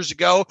was years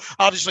ago.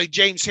 Obviously,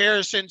 James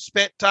Harrison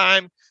spent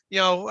time,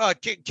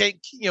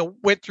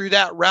 went through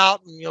that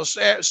route,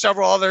 and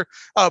several other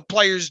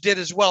players did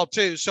as well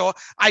too. So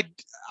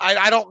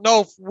I don't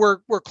know if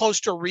we're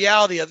close to a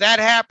reality of that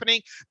happening,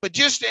 but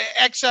just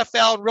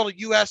XFL and really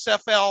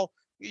USFL,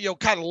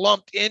 kind of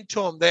lumped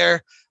into them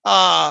there.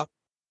 I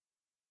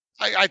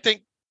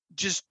think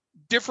just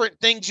different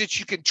things that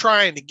you can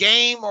try in the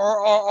game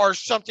or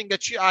something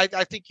that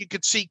I think you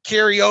could see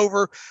carry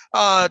over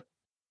to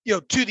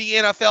the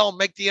NFL and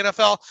make the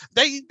NFL.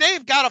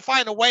 They've got to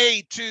find a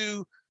way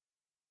to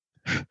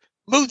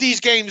move these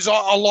games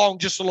along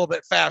just a little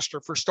bit faster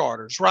for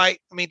starters, right?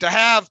 I mean, to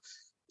have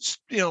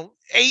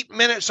 8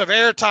 minutes of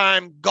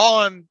airtime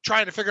gone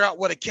trying to figure out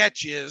what a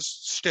catch is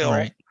still,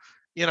 right.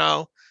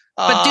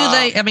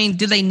 But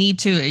do they need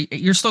to?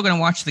 You're still going to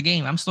watch the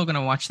game. I'm still going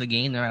to watch the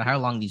game no matter how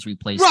long these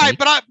replays take.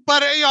 But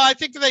I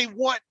think they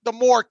want the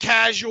more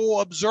casual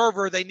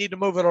observer. They need to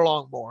move it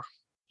along more.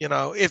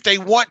 If they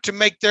want to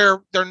make their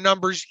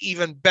numbers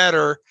even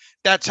better,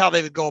 that's how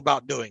they would go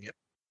about doing it.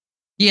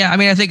 Yeah, I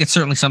mean, I think it's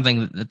certainly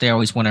something that they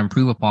always want to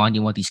improve upon.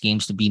 You want these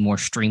games to be more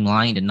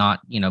streamlined and not,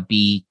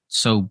 be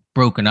so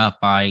broken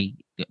up by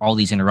all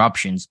these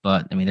interruptions.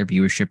 But I mean, their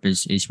viewership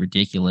is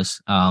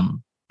ridiculous.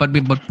 But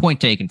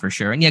point taken for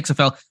sure. And the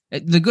XFL,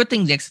 the good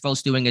thing the XFL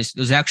is doing is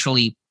there's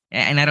actually,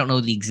 and I don't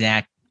know the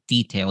exact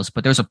details,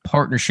 but there's a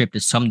partnership to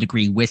some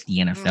degree with the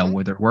NFL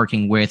where they're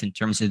working with in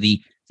terms of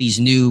these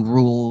new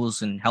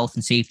rules and health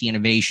and safety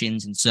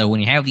innovations. And so when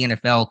you have the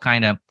NFL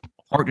kind of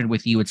partnered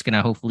with you, it's going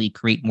to hopefully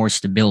create more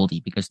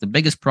stability, because the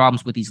biggest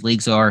problems with these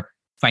leagues are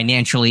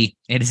financially,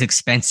 it is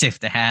expensive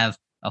to have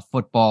a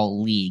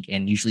football league.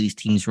 And usually these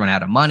teams run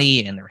out of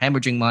money and they're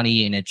hemorrhaging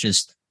money, and it's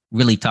just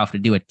really tough to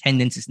do.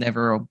 Attendance is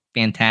never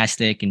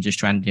fantastic, and just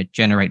trying to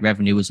generate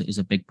revenue is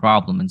a big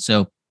problem. And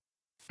so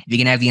if you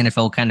can have the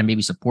NFL kind of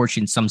maybe support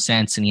you in some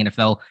sense, and the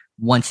NFL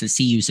wants to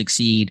see you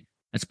succeed,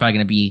 that's probably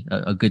going to be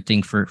a good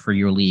thing for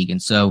your league.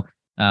 And so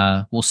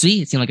we'll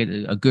see. It seemed like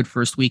a good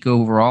first week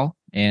overall.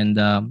 And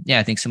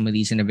I think some of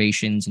these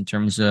innovations in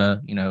terms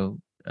of, do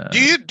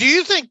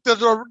you think that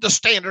the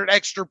standard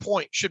extra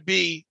point should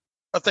be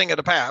a thing of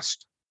the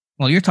past?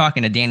 Well, you're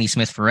talking to Danny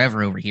Smith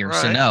forever over here.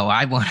 Right. So no,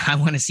 I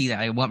want to see that.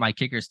 I want my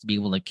kickers to be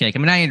able to kick. I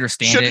mean, I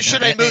understand it.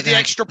 Should they move the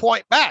extra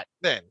point back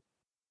then?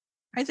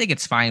 I think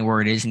it's fine where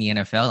it is in the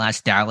NFL.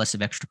 Ask Dallas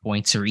if extra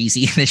points are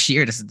easy this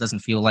year. It doesn't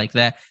feel like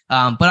that.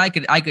 But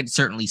I could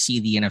certainly see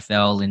the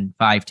NFL in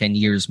 5-10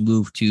 years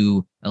move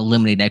to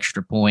eliminate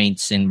extra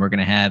points, and we're going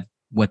to have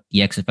what the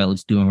XFL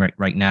is doing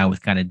right now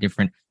with kind of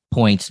different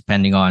points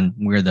depending on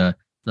where the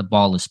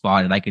ball is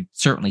spotted. I could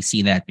certainly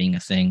see that being a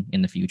thing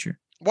in the future.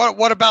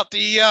 What about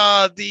the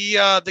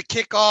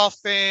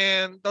kickoff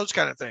and those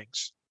kind of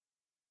things?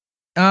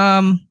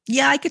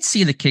 Yeah, I could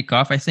see the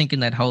kickoff. I think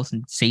in that health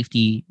and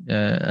safety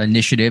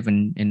initiative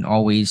and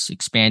always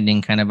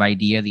expanding kind of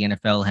idea the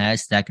NFL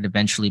has, that could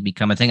eventually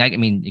become a thing. I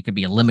mean, it could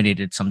be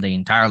eliminated someday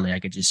entirely. I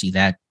could just see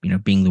that,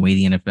 being the way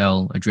the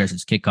NFL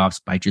addresses kickoffs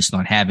by just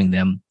not having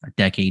them a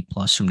decade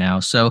plus from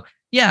now. So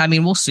yeah, I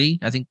mean, we'll see.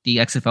 I think the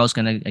XFL is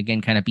going to again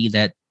kind of be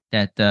that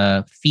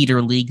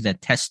feeder league,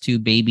 that test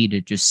tube baby,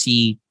 to just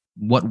see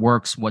what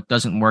works, what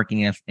doesn't work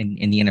in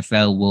the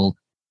NFL. Will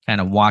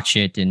kind of watch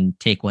it and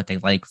take what they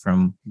like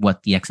from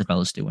what the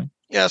XFL is doing.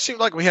 Yeah, it seems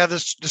like we have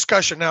this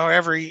discussion now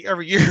every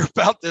year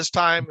about this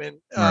time, and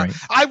right.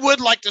 I would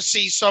like to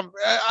see some.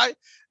 I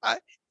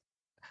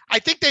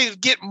think they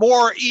get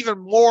even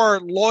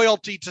more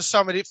loyalty to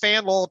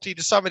fan loyalty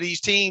to some of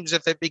these teams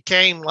if it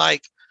became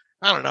like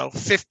I don't know,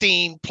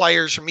 15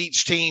 players from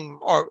each team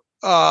are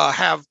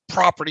have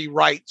property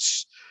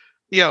rights,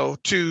 to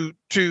an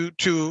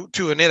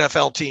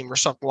NFL team or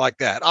something like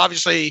that.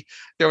 Obviously,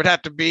 there would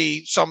have to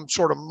be some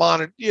sort of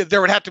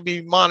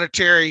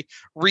monetary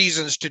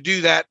reasons to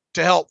do that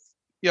to help,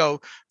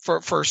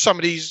 for some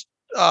of these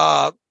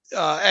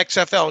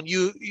XFL and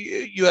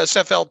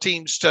USFL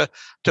teams to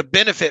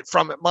benefit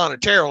from it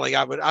monetarily.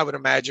 I would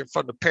imagine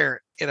from the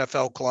parent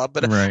NFL club,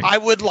 but right. I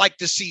would like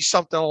to see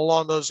something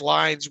along those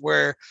lines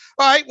where,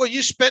 all right, well,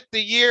 you spent the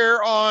year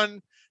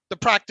on the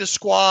practice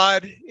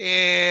squad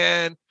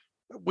and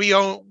we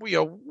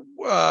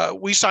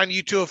signed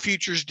you to a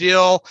futures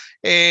deal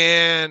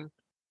and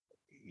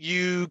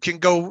you can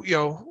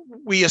go,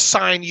 we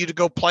assign you to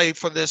go play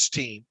for this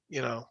team,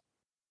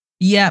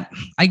 Yeah,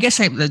 I guess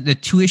the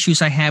two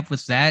issues I have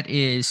with that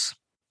is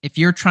if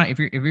you're trying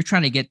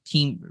to get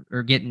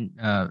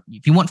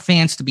if you want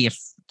fans to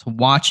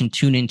watch and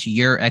tune into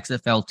your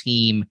XFL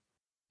team,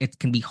 it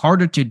can be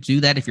harder to do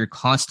that if you're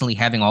constantly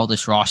having all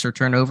this roster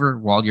turnover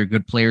while your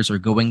good players are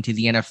going to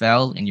the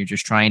NFL and you're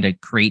just trying to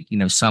create,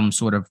 some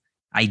sort of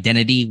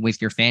identity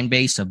with your fan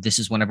base of this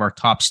is one of our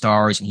top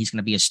stars and he's going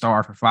to be a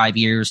star for 5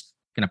 years,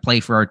 going to play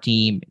for our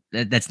team.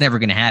 That's never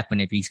going to happen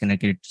if he's going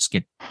to just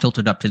get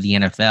tilted up to the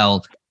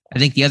NFL. I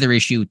think the other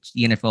issue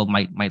the NFL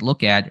might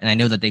look at, and I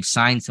know that they've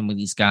signed some of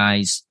these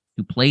guys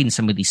who played in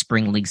some of these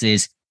spring leagues,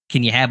 is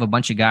can you have a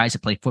bunch of guys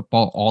that play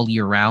football all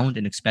year round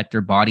and expect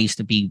their bodies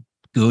to be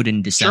good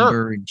in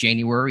December and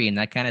January and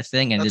that kind of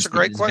thing? And there's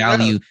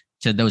value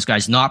to those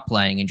guys not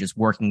playing and just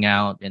working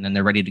out, and then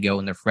they're ready to go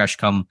and they're fresh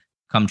come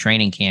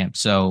training camp.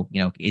 So,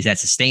 is that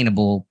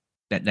sustainable?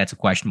 That's a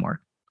question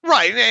mark.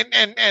 Right.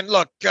 And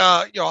look,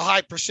 a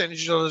high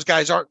percentage of those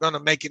guys aren't going to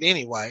make it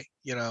anyway,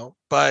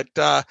 but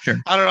sure.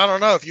 I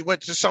don't know if you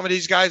went to some of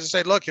these guys and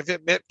say, look, if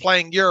it meant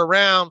playing year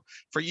round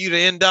for you to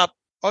end up,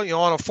 on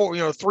a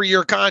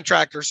 3-year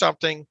contract or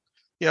something,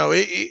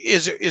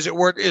 is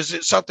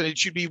it something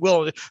that you'd be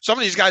willing to? Some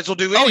of these guys will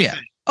do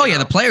anything. Oh yeah.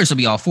 The players will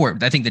be all for it.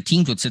 But I think the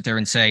teams would sit there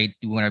and say, do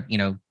you want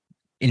to,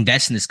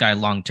 invest in this guy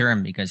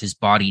long-term because his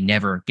body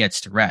never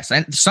gets to rest.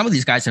 And some of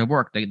these guys have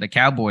worked. The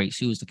Cowboys,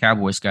 who was the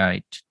Cowboys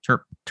guy?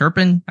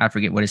 Turpin? I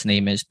forget what his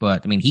name is,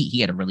 but I mean, he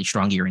had a really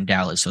strong year in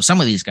Dallas. So some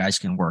of these guys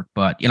can work,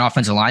 but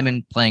offensive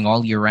lineman playing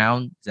all year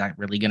round,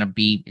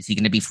 is he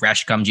going to be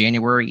fresh come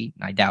January?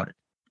 I doubt it.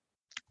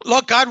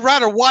 Look, I'd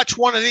rather watch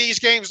one of these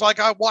games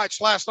like I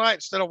watched last night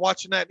instead of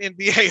watching that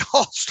NBA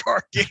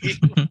All-Star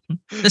game.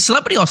 The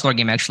Celebrity All-Star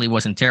game actually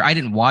wasn't terrible. I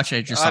didn't watch it.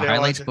 I just saw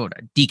highlights, but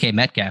DK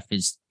Metcalf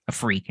is a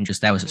freak, and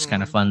that was just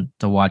kind of fun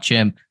to watch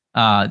him.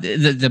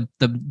 The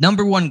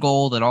number one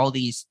goal that all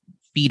these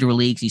feeder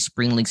leagues, these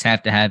spring leagues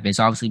have to have is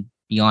obviously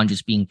beyond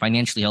just being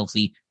financially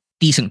healthy,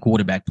 decent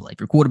quarterback play. If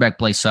your quarterback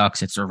play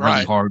sucks, it's a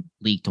really hard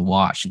league to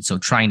watch. And so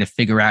trying to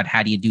figure out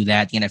how do you do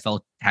that, the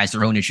NFL has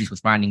their own issues with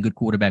finding good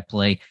quarterback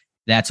play.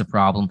 That's a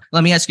problem.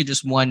 Let me ask you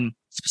just one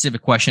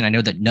specific question. I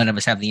know that none of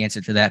us have the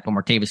answer to that, but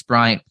Martavis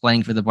Bryant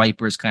playing for the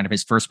Vipers, kind of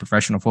his first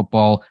professional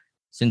football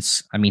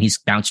since, he's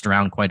bounced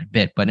around quite a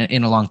bit, but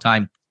in a long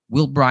time.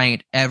 Will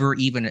Bryant ever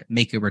even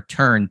make a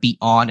return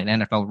beyond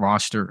an NFL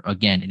roster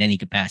again in any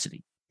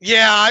capacity?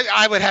 Yeah,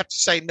 I would have to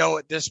say no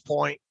at this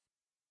point.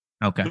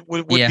 Okay.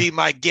 Would be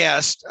my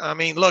guess. I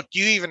mean, look,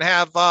 you even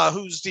have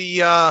who's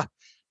the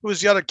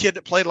other kid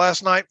that played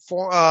last night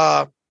for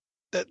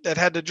that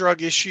had the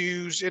drug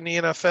issues in the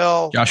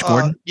NFL? Josh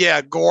Gordon?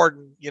 Yeah,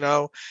 Gordon,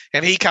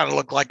 and he kind of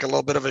looked like a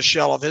little bit of a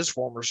shell of his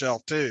former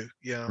self too.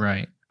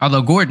 Right.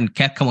 Although Gordon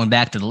kept coming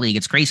back to the league.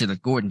 It's crazy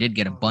that Gordon did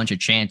get a bunch of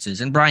chances,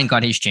 and Brian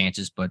got his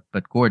chances, but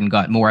Gordon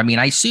got more. I mean,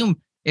 I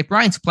assume if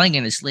Brian's playing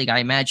in this league, I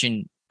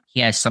imagine he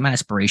has some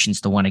aspirations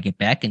to want to get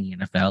back in the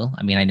NFL.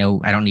 I mean, I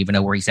don't even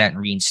know where he's at in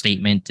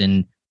reinstatement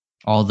and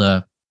all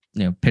the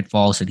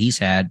pitfalls that he's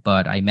had,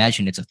 but I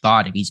imagine it's a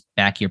thought if he's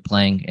back here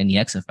playing in the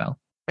XFL.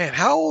 Man,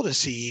 how old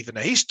is he even?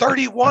 He's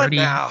 31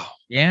 now.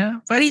 Yeah,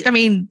 but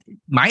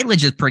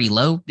mileage is pretty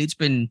low. Dude's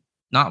been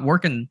not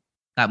working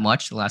that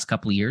much the last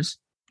couple of years.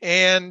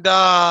 And,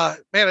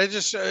 it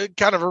just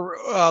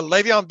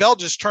Le'Veon Bell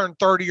just turned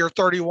 30 or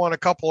 31 a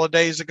couple of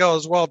days ago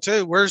as well,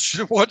 too. Where's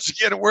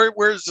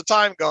the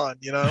time gone,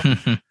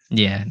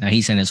 Yeah, no,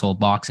 he's in his whole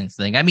boxing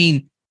thing. I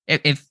mean,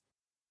 if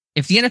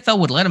the NFL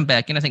would let him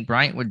back in, I think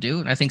Bryant would do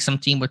it. And I think some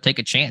team would take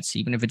a chance,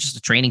 even if it's just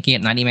a training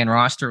camp, 90-man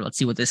roster. Let's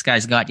see what this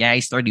guy's got. Yeah,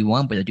 he's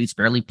 31, but the dude's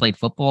barely played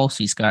football. So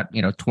he's got,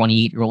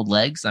 28-year-old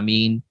legs. I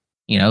mean,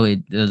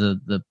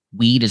 the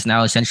weed is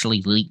now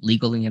essentially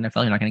legal in the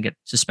NFL. You're not going to get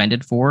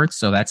suspended for it.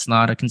 So that's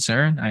not a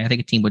concern. I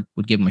think a team would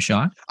give him a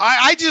shot.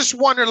 I just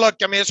wonder, look,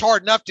 I mean, it's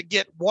hard enough to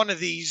get one of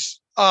these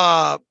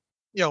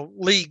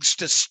leagues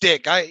to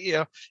stick.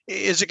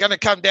 Is it going to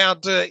come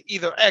down to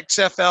either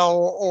XFL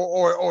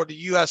or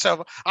the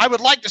USFL? I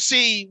would like to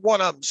see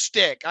one of them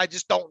stick. I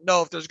just don't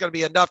know if there's going to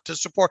be enough to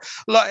support.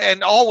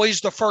 And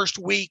always the first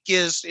week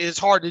is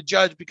hard to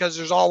judge because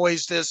there's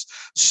always this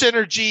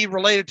synergy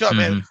related to it.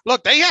 Mm-hmm. And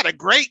look, they had a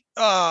great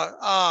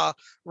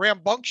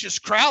rambunctious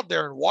crowd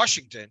there in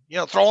Washington,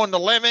 throwing the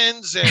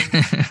lemons and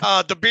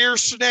the beer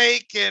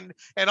snake and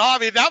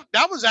obviously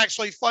that was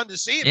actually fun to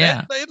see.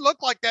 Yeah. It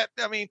looked like that.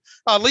 I mean,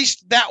 at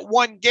least that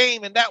one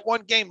game and that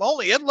one game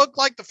only, it looked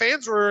like the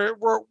fans were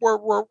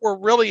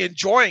really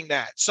enjoying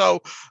that.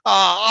 So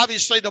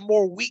obviously the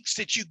more weeks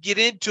that you get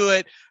into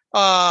it,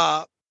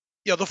 the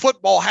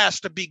football has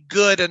to be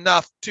good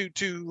enough to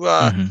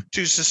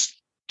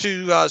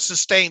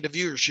sustain the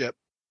viewership.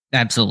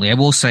 Absolutely. I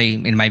will say,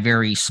 in my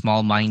very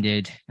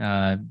small-minded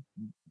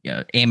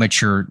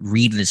amateur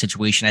read of the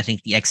situation, I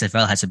think the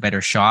XFL has a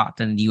better shot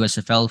than the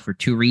USFL for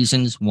two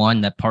reasons.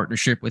 One, that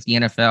partnership with the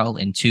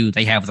NFL, and two,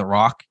 they have The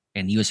Rock,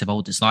 and the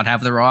USFL does not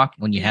have The Rock.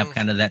 When you have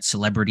kind of that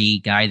celebrity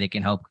guy that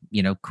can help,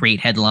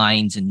 create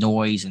headlines and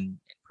noise and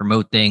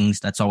promote things,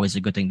 that's always a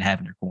good thing to have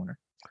in your corner.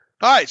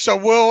 All right. So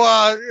we'll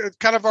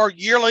kind of our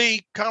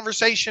yearly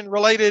conversation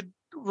related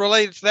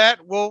to that.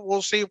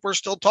 We'll see if we're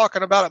still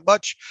talking about it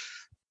much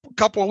a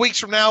couple of weeks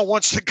from now,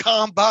 once the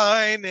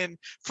combine and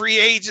free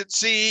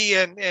agency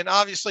and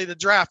obviously the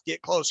draft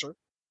get closer.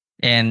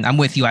 And I'm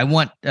with you. I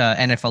want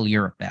NFL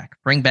Europe back.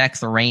 Bring back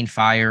the Rain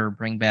Fire.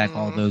 Bring back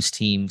all those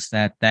teams.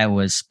 That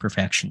was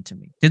perfection to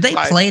me. Did they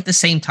play at the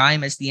same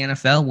time as the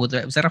NFL?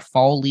 Was that a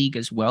fall league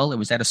as well, or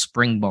was that a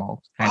spring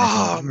ball?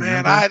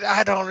 Man,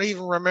 I don't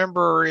even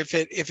remember if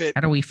it.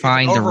 How do we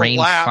find the Rain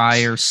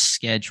Fire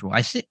schedule?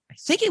 I think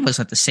it was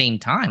at the same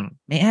time.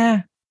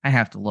 Yeah, I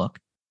have to look.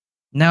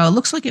 No, it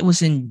looks like it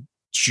was in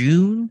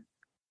June,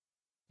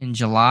 in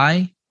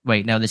July.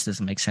 Wait, no, this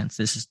doesn't make sense.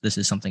 This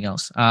is something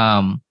else.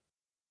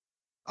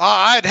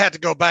 I'd have to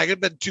go back. It'd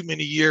been too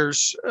many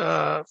years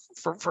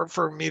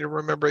for me to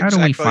remember exactly.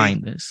 How do we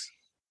find this?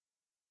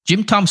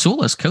 Jim Tom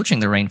Sula is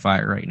coaching the Rain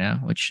Fire right now,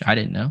 which I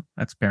didn't know.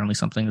 That's apparently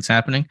something that's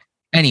happening.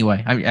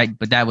 Anyway,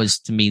 but that was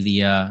to me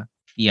the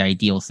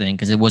ideal thing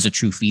because it was a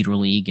true feeder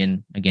league,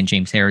 and again,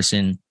 James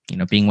Harrison,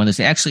 being one of those.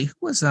 Actually, who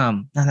was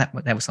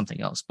that was something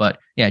else, but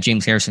yeah,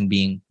 James Harrison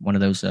being one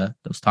of those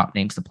top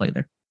names to play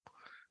there.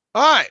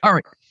 All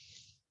right.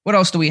 What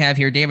else do we have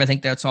here, Dave? I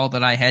think that's all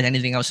that I had.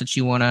 Anything else that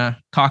you want to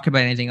talk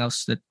about? Anything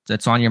else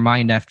that's on your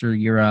mind after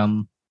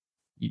your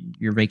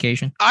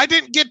vacation? I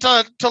didn't get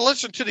to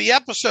listen to the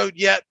episode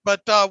yet,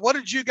 but what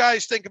did you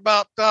guys think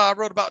about? I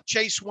wrote about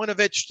Chase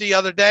Winovich the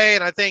other day,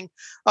 and I think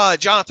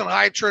Jonathan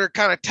Heitritter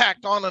kind of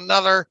tacked on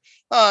another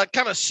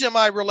kind of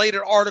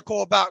semi-related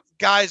article about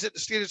guys that the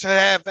Steelers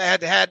have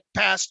had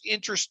past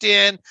interest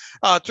in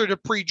through the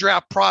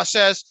pre-draft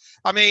process.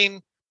 I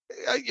mean,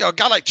 a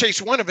guy like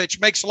Chase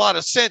Winovich makes a lot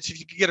of sense if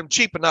you could get him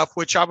cheap enough,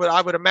 which I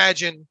would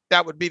imagine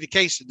that would be the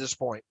case at this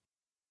point.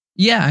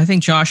 Yeah, I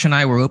think Josh and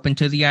I were open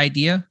to the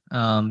idea.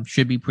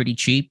 Should be pretty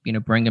cheap,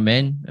 bring him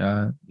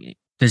in.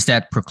 Does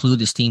that preclude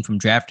this team from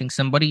drafting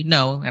somebody?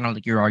 No, I don't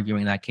think you're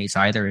arguing that case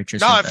either. It's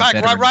just in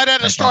fact, right at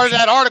the start of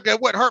that article,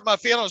 it wouldn't hurt my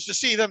feelings to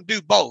see them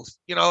do both.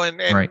 And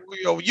right.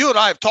 You and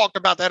I have talked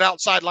about that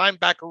outside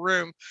linebacker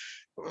room.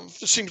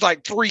 It seems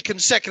like 3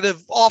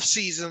 consecutive off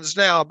seasons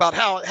now about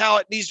how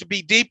it needs to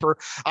be deeper.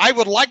 I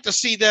would like to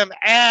see them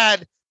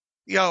add,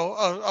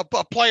 a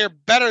player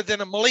better than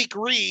a Malik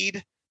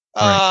Reed,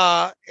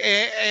 right.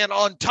 And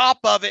on top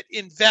of it,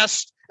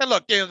 invest. And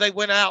look, they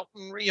went out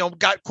and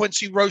got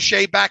Quincy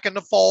Roche back in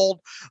the fold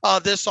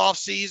this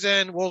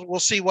offseason. We'll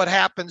see what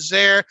happens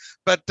there.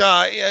 But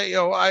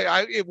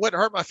it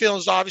wouldn't hurt my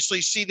feelings to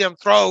obviously see them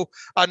throw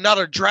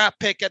another draft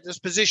pick at this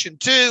position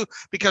too,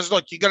 because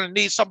look, you're going to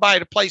need somebody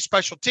to play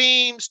special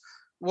teams.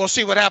 We'll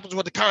see what happens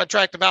with the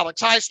contract of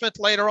Alex Highsmith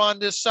later on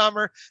this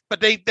summer.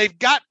 But they've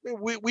got.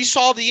 We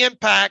saw the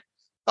impact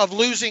of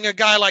losing a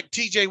guy like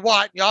TJ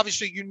Watt.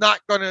 Obviously you're not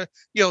going to,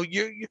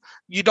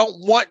 you don't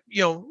want,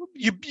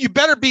 you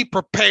better be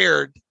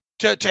prepared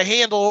to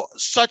handle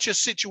such a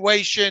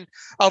situation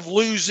of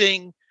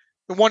losing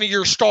one of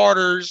your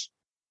starters,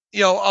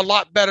 a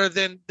lot better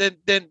than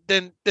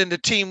the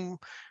team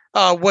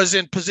was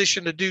in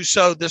position to do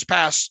so this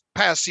past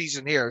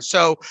season here.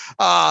 So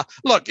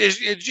look,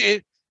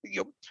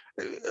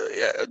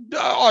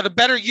 are the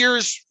better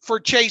years for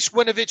Chase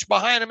Winovich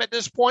behind him at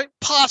this point?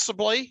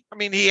 Possibly. I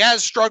mean, he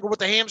has struggled with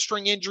the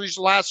hamstring injuries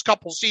the last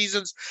couple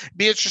seasons.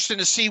 Be interesting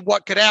to see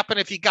what could happen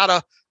if he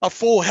got a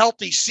full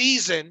healthy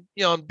season,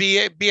 and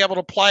be able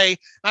to play,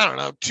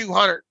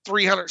 200,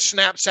 300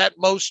 snaps at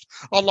most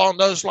along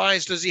those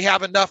lines. Does he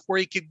have enough where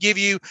he could give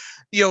you,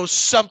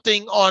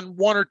 something on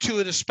one or two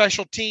of the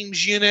special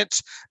teams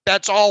units?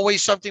 That's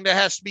always something that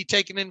has to be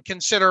taken in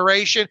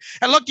consideration.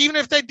 And look, even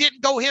if they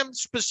didn't go him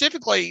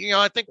specifically,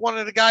 I think one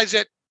of the guys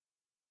that,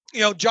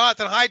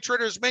 Jonathan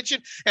Heitritter has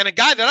mentioned, and a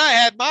guy that I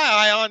had my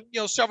eye on,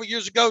 several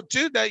years ago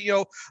too, that,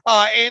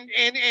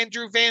 and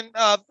Andrew Van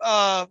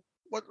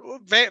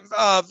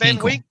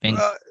Winkle.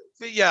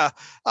 Yeah.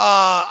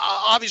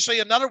 Obviously,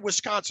 another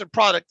Wisconsin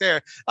product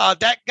there.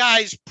 That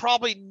guy's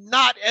probably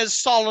not as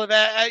solid,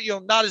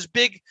 not as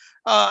big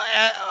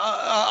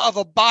of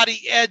a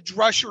body edge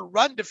rusher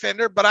run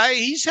defender, but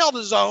he's held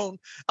his own,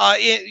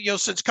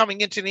 since coming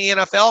into the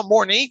NFL.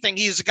 More than anything,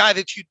 he's a guy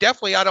that you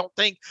definitely, I don't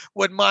think,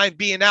 would mind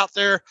being out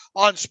there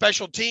on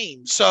special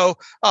teams. So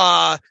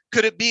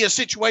could it be a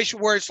situation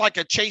where it's like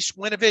a Chase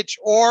Winovich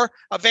or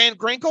a Van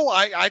Ginkel?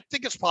 I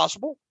think it's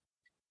possible.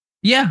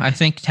 Yeah, I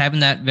think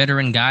having that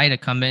veteran guy to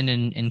come in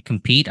and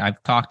compete,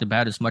 I've talked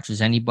about as much as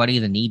anybody,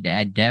 the need to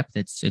add depth.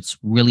 It's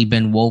really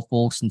been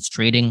woeful since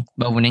trading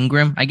Melvin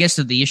Ingram. I guess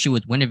the issue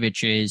with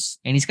Winovich is,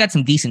 and he's got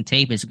some decent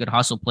tape, he's a good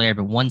hustle player,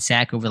 but 1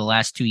 sack over the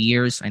last 2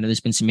 years. I know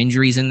there's been some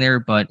injuries in there,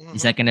 but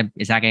is that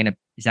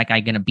guy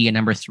gonna be a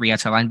number 3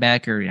 outside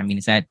linebacker? I mean,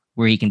 is that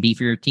where he can be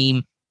for your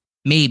team?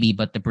 Maybe,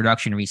 but the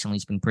production recently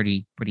has been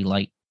pretty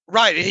light.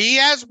 Right. He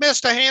has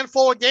missed a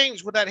handful of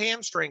games with that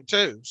hamstring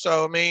too.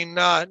 So, I mean,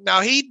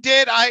 now he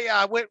did.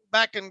 I went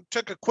back and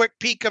took a quick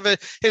peek of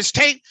his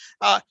tape.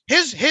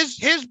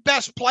 His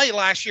best play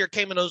last year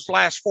came in those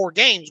last 4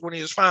 games when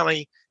he was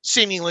finally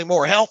seemingly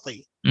more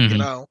healthy,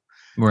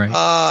 Right.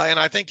 And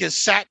I think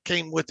his sack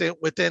came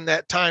within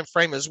that time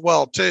frame as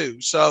well too.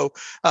 So,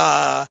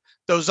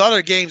 those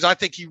other games, I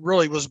think he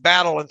really was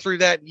battling through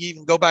that. You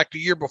even go back to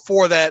the year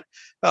before that,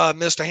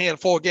 missed a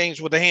handful of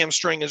games with the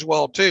hamstring as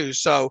well too.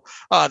 So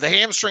the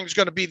hamstring is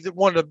going to be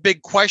one of the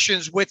big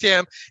questions with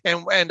him,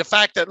 and the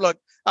fact that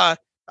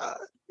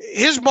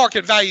his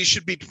market value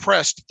should be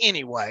depressed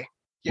anyway.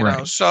 You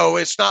know, so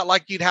it's not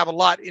like you'd have a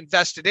lot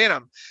invested in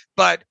him.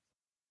 But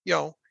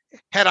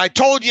had I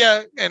told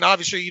you, and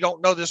obviously you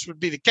don't know this would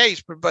be the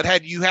case, but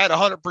had you had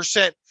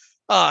 100%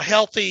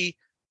 healthy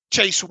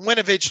Chase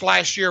Winovich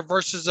last year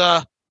versus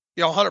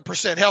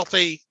 100%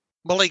 healthy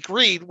Malik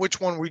Reed,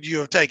 which one would you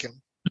have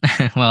taken?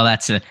 Well,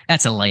 that's a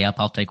layup.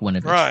 I'll take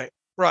Winovich.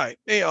 Right.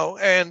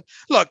 And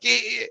look,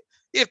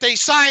 if they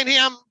sign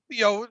him,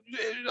 do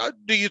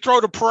you throw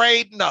the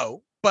parade?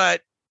 No, but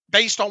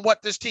based on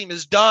what this team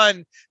has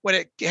done when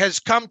it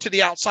has come to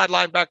the outside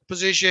linebacker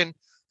position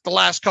the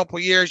last couple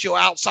of years,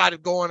 outside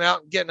of going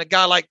out and getting a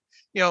guy like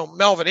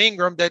Melvin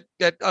Ingram that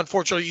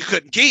unfortunately you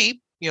couldn't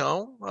keep.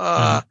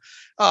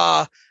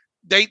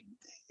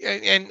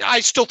 And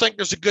I still think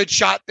there's a good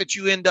shot that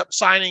you end up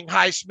signing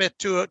Highsmith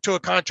to a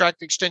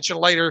contract extension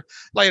later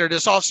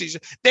this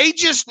offseason. They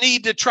just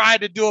need to try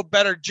to do a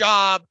better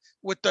job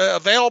with the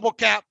available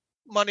cap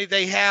money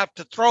they have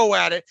to throw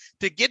at it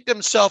to get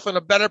themselves in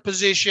a better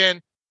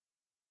position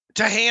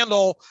to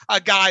handle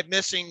a guy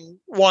missing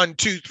 1,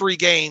 2, 3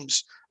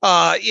 games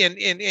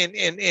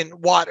in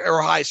Watt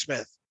or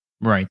Highsmith.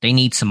 Right. They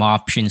need some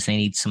options. They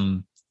need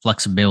some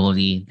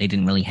flexibility. They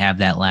didn't really have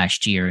that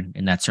last year,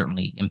 and that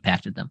certainly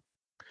impacted them.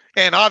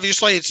 And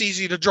obviously, it's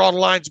easy to draw the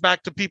lines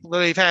back to people that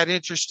they've had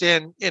interest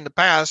in the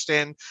past,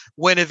 and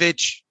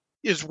Winovich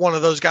is one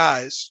of those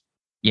guys.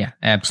 Yeah,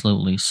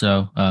 absolutely.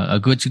 So a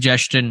good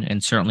suggestion,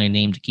 and certainly a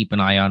name to keep an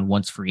eye on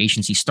once free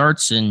agency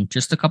starts in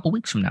just a couple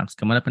weeks from now. It's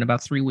coming up in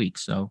about 3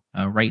 weeks, so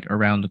right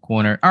around the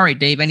corner. All right,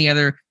 Dave, any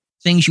other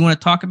things you want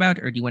to talk about,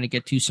 or do you want to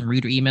get to some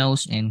reader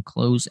emails and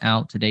close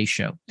out today's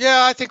show?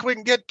 Yeah, I think we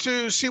can get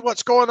to see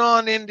what's going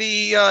on in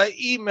the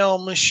email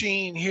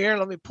machine here.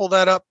 Let me pull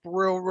that up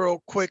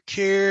real quick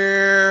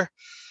here.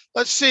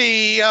 Let's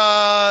see.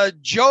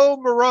 Joe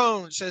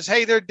Marone says,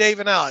 "Hey there, Dave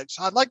and Alex.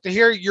 I'd like to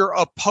hear your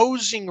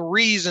opposing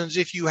reasons,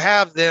 if you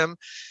have them,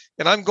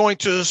 and I'm going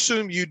to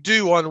assume you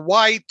do, on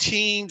why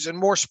teams, and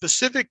more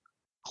specifically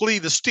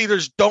the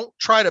Steelers, don't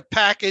try to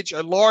package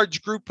a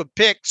large group of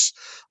picks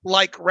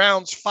like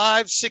rounds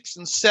 5, 6,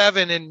 and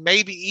 7, and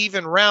maybe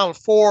even round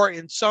 4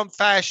 in some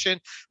fashion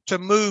to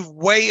move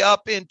way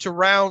up into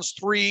rounds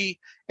 3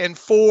 and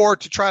 4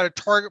 to try to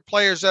target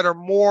players that are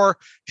more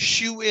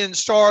shoe-in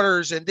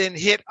starters and then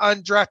hit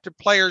undrafted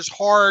players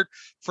hard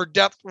for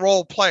depth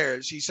role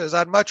players." He says,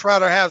 "I'd much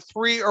rather have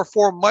 3 or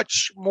 4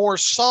 much more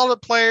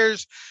solid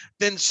players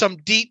than some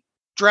deep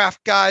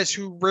draft guys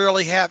who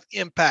rarely have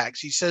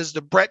impacts." He says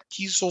the Brett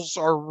Kiesels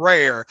are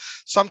rare.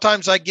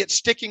 "Sometimes I get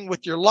sticking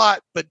with your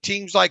lot, but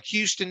teams like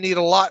Houston need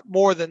a lot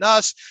more than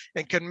us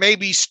and can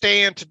maybe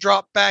stand to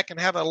drop back and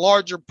have a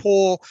larger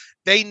pool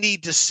they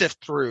need to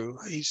sift through."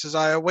 He says,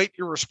 "I await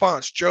your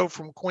response." Joe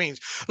from Queens.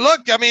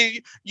 Look, I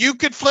mean, you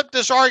could flip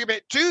this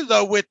argument too,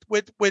 though, with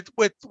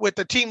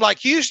a team like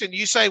Houston.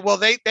 You say, well,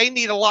 they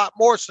need a lot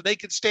more so they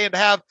could stand to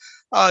have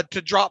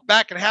to drop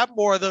back and have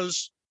more of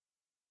those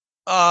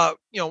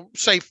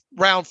say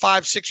round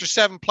 5, 6, or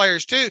 7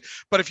 players too.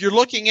 But if you're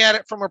looking at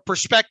it from a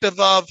perspective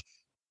of,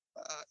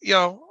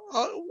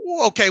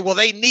 okay, well,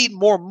 they need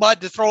more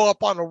mud to throw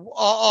up on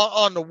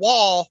the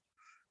wall.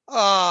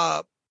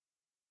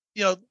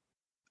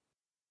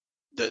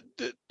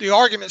 The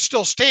argument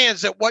still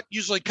stands that what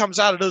usually comes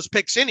out of those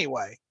picks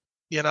anyway.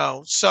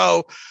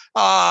 So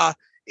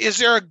is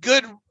there a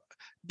good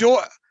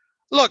door?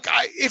 Look,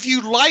 if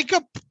you like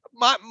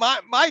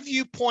my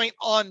viewpoint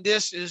on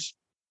this is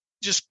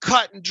just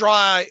cut and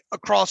dry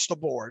across the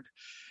board.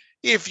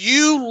 If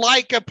you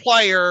like a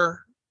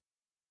player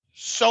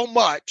so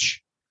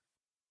much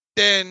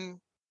then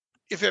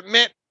if it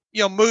meant,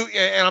 move,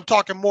 and I'm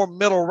talking more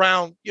middle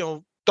round,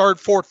 third,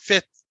 fourth,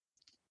 fifth,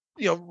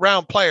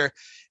 round player.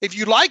 If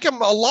you like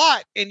him a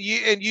lot and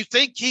you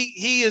think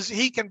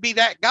he can be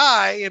that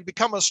guy and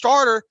become a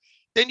starter,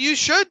 then you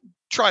should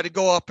try to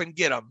go up and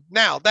get him.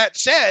 Now, that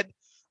said,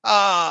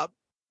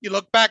 you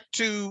look back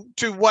to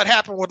what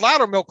happened with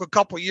Loudermilk a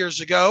couple years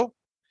ago.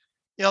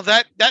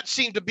 That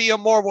seemed to be a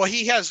more, well,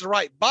 he has the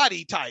right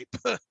body type,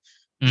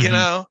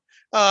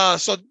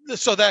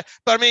 So that,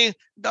 but I mean,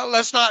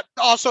 let's not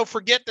also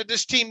forget that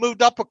this team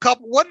moved up a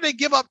couple. What did they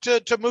give up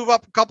to move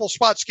up a couple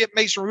spots, skip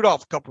Mason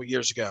Rudolph a couple of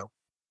years ago?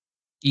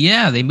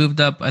 Yeah, they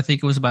moved up. I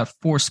think it was about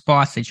 4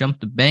 spots. They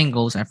jumped the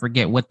Bengals. I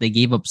forget what they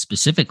gave up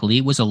specifically.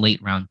 It was a late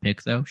round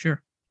pick, though.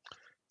 Sure.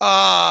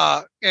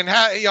 And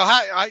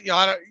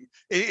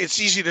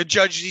it's easy to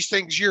judge these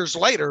things years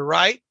later,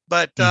 right?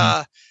 But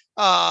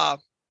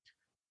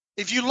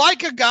if you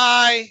like a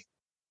guy,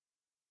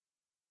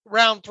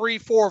 round 3,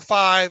 4,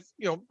 5,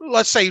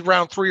 let's say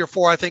round 3 or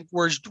 4, I think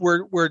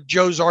where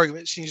Joe's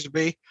argument seems to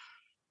be.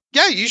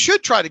 Yeah, you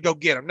should try to go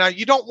get him. Now,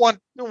 you don't want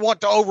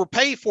to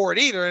overpay for it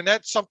either, and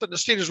that's something the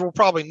Steelers will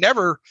probably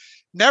never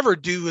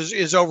do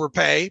is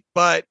overpay.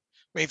 But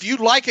I mean, if you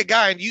like a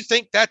guy and you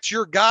think that's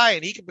your guy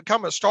and he can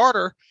become a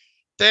starter,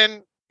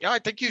 then I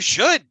think you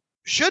should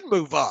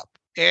move up.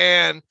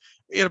 And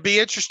it'll be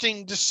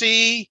interesting to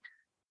see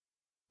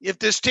if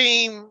this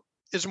team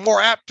is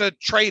more apt to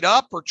trade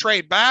up or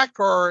trade back,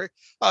 or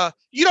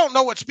you don't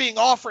know what's being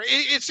offered.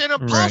 It's an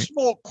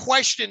impossible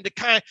question to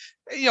kind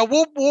of,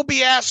 we'll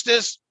be asked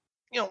this,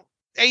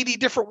 80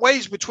 different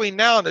ways between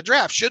now and the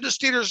draft. Should the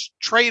Steelers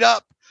trade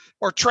up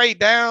or trade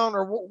down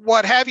or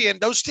what have you?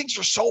 And those things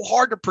are so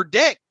hard to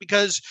predict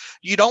because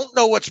you don't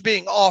know what's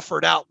being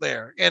offered out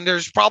there. And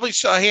there's probably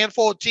a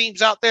handful of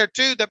teams out there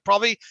too that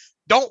probably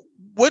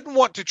wouldn't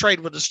want to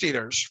trade with the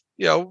Steelers,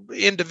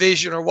 in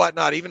division or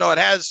whatnot, even though it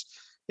has,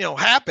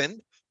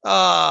 happened.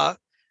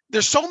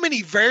 There's so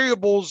many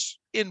variables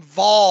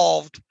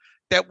involved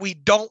that we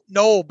don't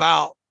know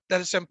about that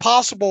it's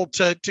impossible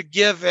to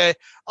give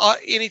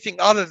anything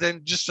other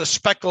than just a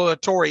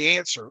speculatory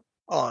answer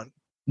on.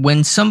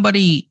 When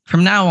somebody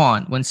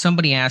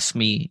asks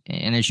me,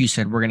 and as you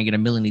said, we're going to get a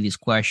million of these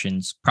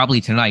questions probably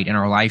tonight in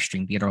our live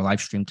stream, be at our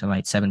live stream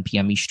tonight, 7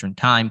 p.m. Eastern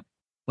time.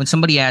 When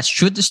somebody asks,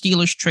 should the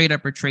Steelers trade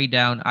up or trade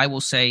down? I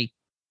will say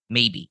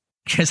maybe,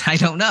 because I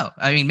don't know.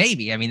 I mean,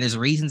 maybe. I mean, there's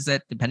reasons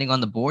that depending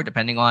on the board,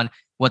 depending on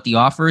what the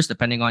offer is,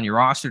 depending on your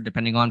roster,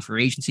 depending on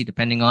free agency,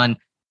 depending on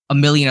a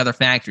million other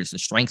factors, the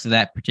strength of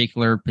that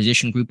particular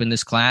position group in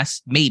this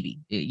class, maybe.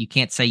 You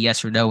can't say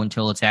yes or no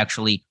until it's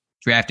actually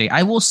draft day.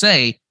 I will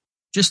say,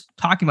 just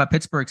talking about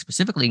Pittsburgh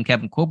specifically and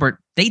Kevin Colbert,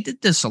 they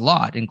did this a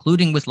lot,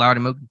 including with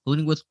Loudermilk,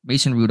 including with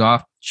Mason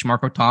Rudolph,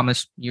 Shamarko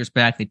Thomas years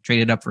back. They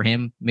traded up for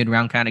him,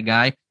 mid-round kind of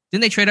guy.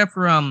 Didn't they trade up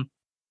for,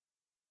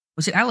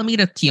 was it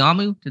Alameda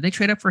Tiamu? Did they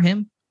trade up for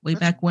him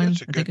back when?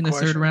 I think in the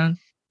third round.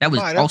 That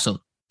was also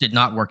did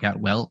not work out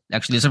well.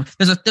 Actually,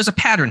 there's a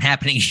pattern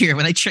happening here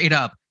when they trade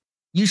up.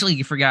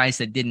 Usually for guys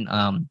that didn't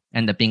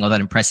end up being all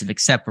that impressive,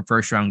 except for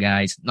first round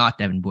guys, not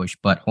Devin Bush,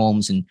 but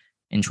Holmes and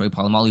Troy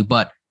Polamalu.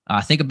 But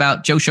think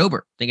about Joe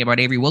Schobert. Think about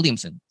Avery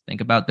Williamson.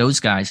 Think about those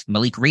guys.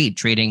 Malik Reed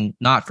trading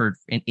not for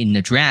in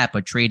the draft,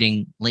 but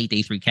trading late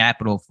day 3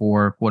 capital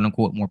for quote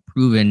unquote more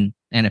proven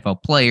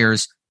NFL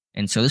players.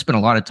 And so there's been a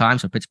lot of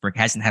times where Pittsburgh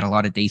hasn't had a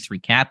lot of day 3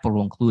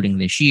 capital, including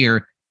this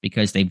year,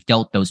 because they've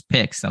dealt those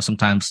picks. Now,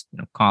 sometimes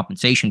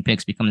compensation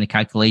picks become the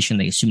calculation.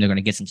 They assume they're going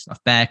to get some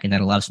stuff back, and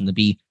that allows them to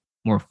be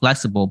more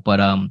flexible. But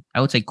I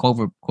would say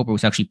Colbert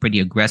was actually pretty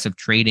aggressive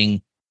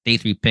trading day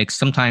 3 picks,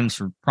 sometimes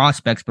for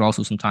prospects, but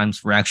also sometimes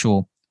for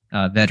actual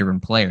veteran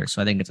players.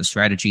 So I think it's a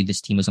strategy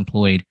this team has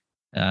employed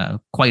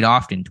quite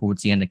often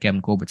towards the end of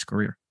Kevin Colbert's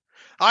career.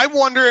 I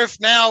wonder if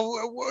now,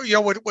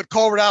 with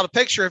Colbert out of the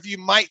picture, if you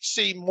might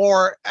see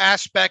more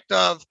aspect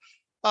of,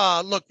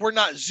 look, we're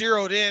not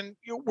zeroed in.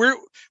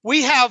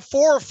 We have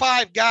 4 or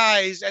 5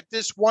 guys at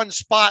this one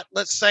spot,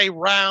 let's say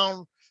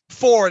round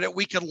 4, that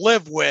we can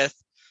live with.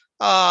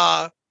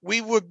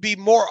 We would be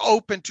more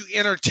open to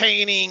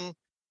entertaining,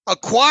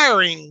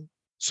 acquiring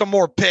some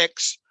more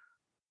picks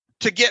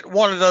to get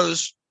one of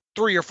those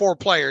 3 or 4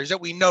 players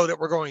that we know that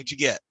we're going to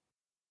get.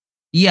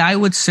 Yeah, I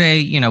would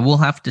say, we'll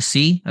have to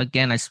see.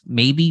 Again,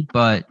 maybe,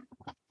 but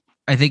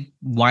I think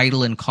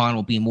Weidl and Kahn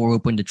will be more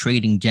open to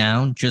trading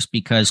down just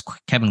because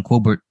Kevin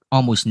Colbert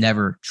almost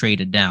never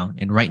traded down.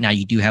 And right now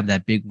you do have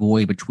that big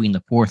void between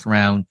the 4th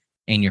round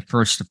and your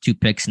first of 2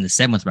 picks in the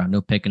 7th round.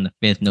 No pick in the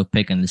 5th, no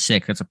pick in the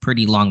 6th. That's a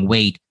pretty long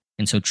wait.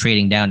 And so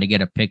trading down to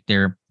get a pick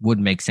there would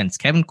make sense.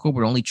 Kevin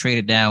Colbert only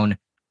traded down,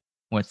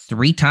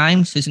 3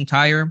 times his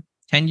entire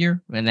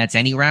tenure, and that's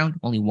any round,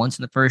 only once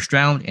in the first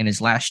round, and his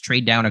last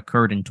trade down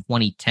occurred in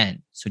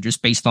 2010. So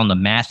just based on the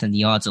math and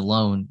the odds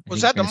alone.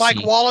 Was that the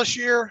Mike Wallace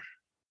year?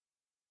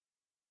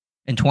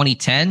 In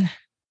 2010?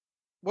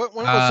 When was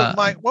the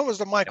Mike was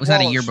Wallace?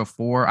 That a year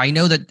before? I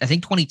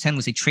think 2010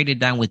 was they traded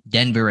down with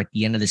Denver at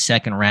the end of the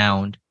 2nd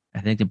round. I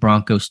I think the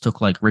Broncos took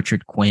like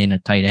Richard Quinn, a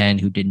tight end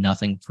who did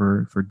nothing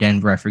for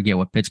Denver. I forget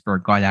what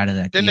Pittsburgh got out of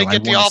that Didn't deal. they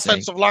get the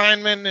offensive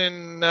lineman,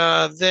 and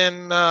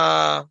then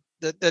that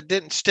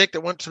didn't stick,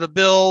 that went to the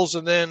Bills,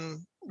 and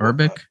then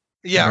Urbic?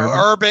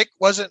 Urbic.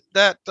 Wasn't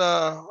that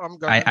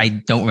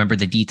I don't remember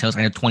the details.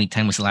 I know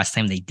 2010 was the last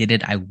time they did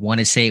it. I want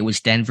to say it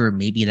was Denver.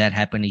 Maybe that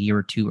happened a year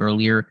or two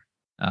earlier.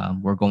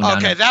 We're going down.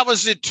 Okay, that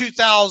was the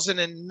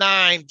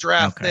 2009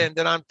 draft then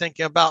that I'm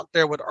thinking about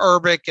there with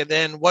Urbic. And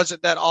then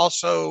wasn't that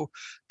also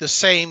the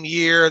same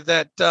year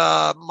that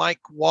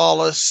Mike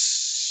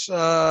Wallace,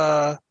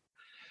 let's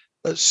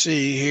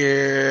see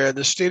here,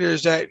 the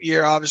Steelers that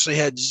year obviously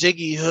had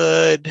Ziggy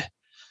Hood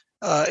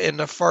in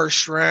the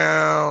first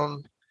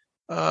round.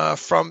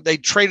 They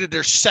traded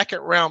their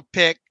second round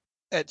pick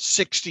at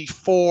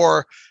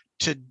 64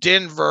 to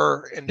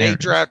Denver, and they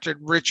drafted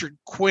Richard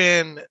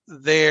Quinn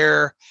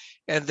there.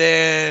 And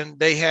then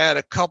they had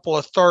a couple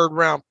of third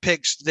round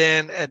picks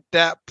then at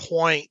that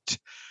point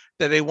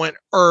that they went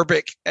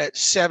Urbic at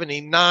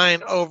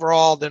 79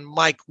 overall, then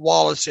Mike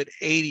Wallace at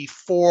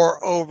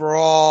 84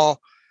 overall.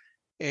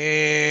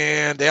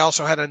 And they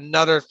also had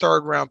another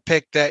third round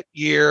pick that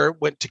year,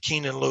 went to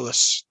Keenan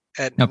Lewis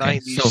at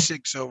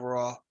 96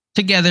 overall.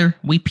 Together,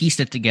 we pieced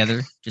it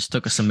together. Just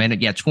took us a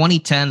minute. Yeah,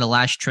 2010, the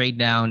last trade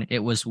down, it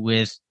was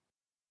with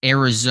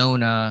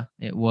Arizona.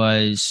 It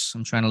was,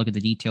 I'm trying to look at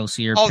the details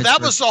here. Oh, Pittsburgh,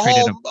 that was the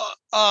whole,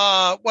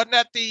 wasn't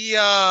that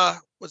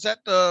was that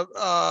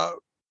the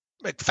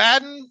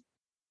McFadden?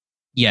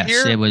 Yes,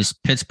 year? It was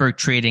Pittsburgh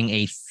trading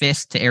a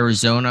fifth to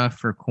Arizona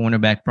for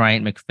cornerback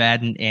Bryant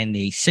McFadden and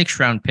a 6th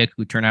round pick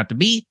who turned out to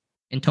be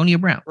Antonio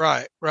Brown.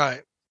 Right.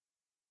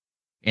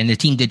 And the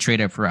team did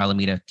trade up for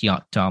Alameda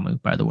Tamu,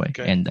 by the way.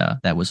 Okay. And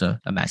that was a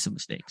massive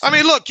mistake. So. I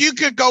mean, look, you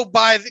could go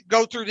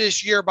through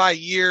this year by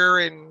year.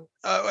 And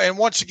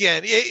once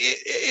again,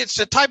 it's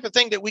the type of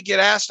thing that we get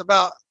asked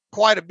about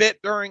quite a bit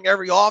during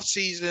every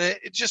offseason.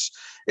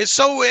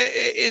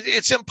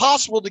 It's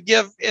impossible to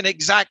give an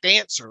exact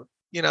answer,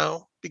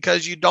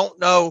 because you don't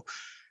know,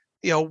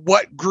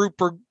 what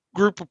group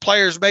of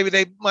players maybe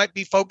they might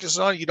be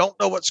focusing on. You don't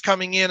know what's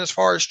coming in as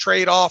far as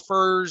trade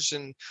offers.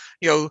 And,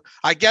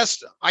 I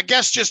guess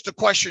just the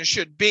question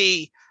should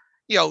be,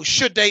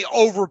 should they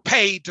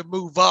overpay to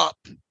move up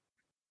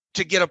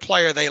to get a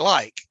player they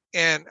like?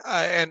 And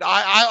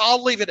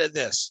I'll leave it at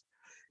this.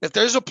 If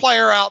there's a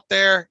player out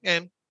there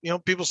and,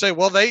 people say,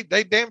 well, they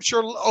damn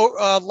sure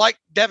like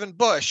Devin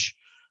Bush,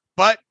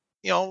 but,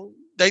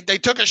 they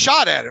took a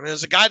shot at him. It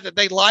was a guy that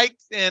they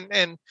liked,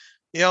 and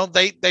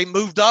they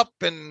moved up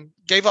and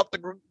gave up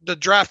the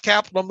draft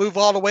capital to move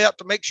all the way up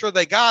to make sure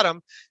they got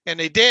him, and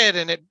they did,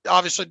 and it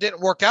obviously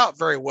didn't work out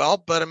very well.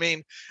 But I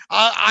mean,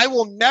 I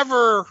will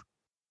never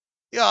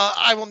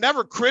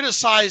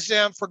criticize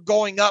them for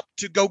going up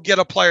to go get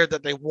a player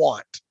that they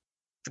want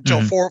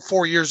until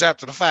 4 years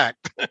after the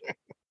fact.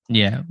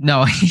 Yeah,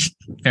 no,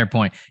 fair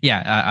point.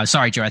 Yeah,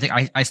 sorry, Joe. I think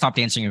I stopped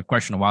answering your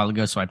question a while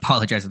ago, so I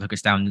apologize. I took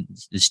us down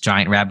this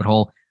giant rabbit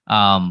hole.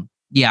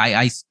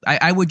 Yeah,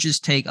 I would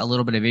just take a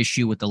little bit of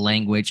issue with the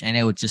language. I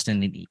know it's just in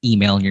the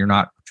email and you're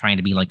not trying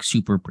to be like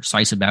super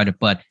precise about it,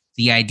 but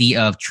the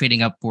idea of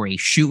trading up for a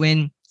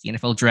shoe-in, the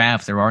NFL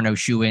draft, there are no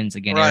shoe-ins.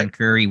 Again, right. Aaron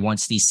Curry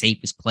wants the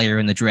safest player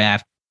in the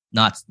draft.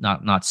 Not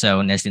so.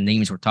 And as the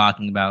names we're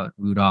talking about,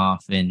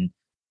 Rudolph and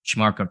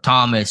Shamarko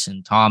Thomas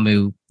and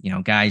Tamu,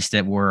 guys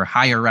that were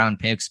higher round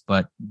picks,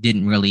 but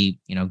didn't really,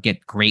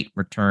 get great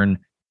return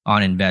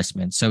on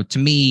investment. So to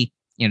me,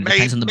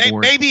 depends on the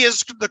board. Maybe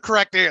is the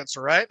correct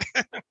answer, right?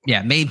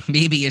 Yeah,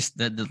 maybe is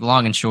the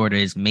long and short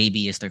is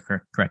maybe is the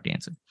correct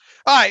answer.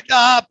 All right.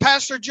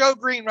 Pastor Joe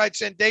Green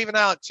writes in, Dave and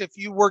Alex, if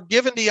you were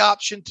given the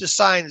option to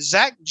sign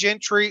Zach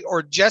Gentry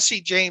or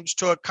Jesse James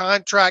to a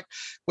contract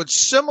with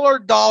similar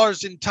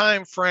dollars in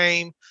time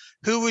frame,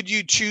 who would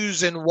you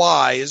choose and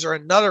why? Is there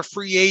another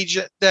free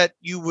agent that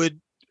you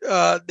would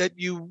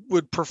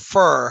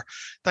prefer?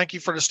 Thank you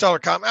for the stellar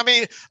comment. I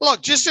mean,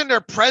 look, just in their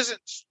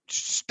present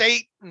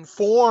state and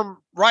form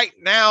right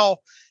now,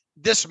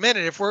 this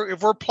minute, if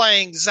we're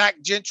playing Zach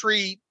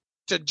Gentry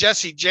to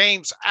Jesse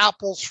James,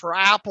 apples for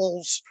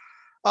apples,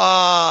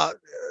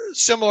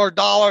 similar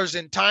dollars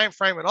in time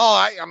frame and all,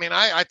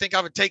 I think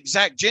I would take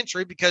Zach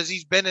Gentry because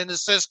he's been in the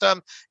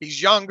system,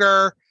 he's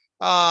younger,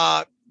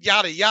 yada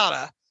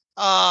yada.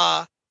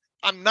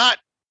 I'm not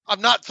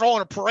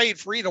throwing a parade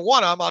for either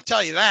one of them. I'll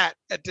tell you that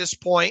at this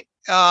point.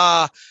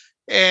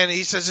 And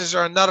he says, is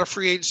there another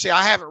free agency?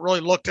 I haven't really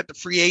looked at the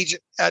free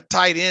agent at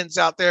tight ends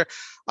out there.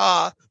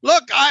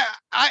 Look, I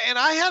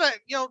had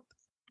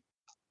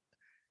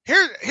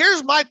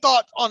here's my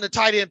thought on the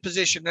tight end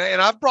position.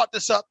 And I've brought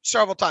this up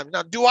several times.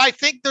 Now, do I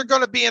think they're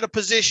going to be in a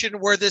position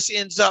where this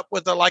ends up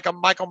with like a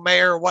Michael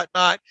Mayer or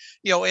whatnot,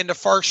 in the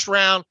first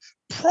round?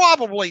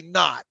 Probably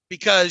not,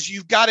 because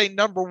you've got a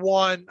number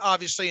one,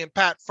 obviously, in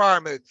Pat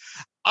Freiermuth.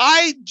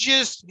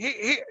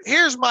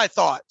 Here's my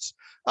thoughts.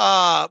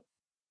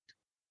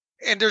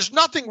 And there's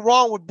nothing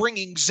wrong with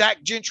bringing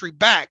Zach Gentry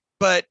back,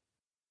 but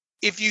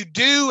if you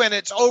do and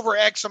it's over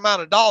X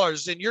amount of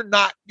dollars, then you're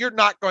not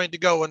going to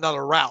go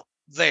another route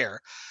there.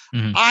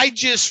 Mm-hmm. I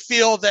just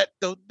feel that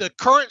the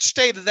current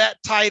state of that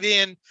tight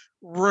end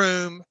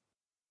room,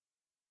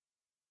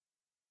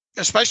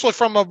 especially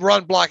from a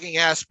run blocking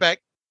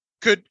aspect,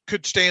 could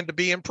stand to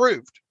be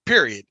improved.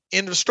 Period.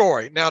 End of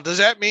story. Now, does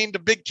that mean the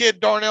big kid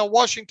Darnell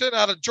Washington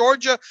out of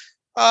Georgia?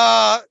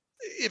 I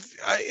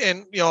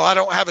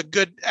don't have a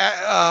good.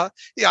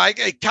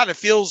 It kind of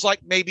feels like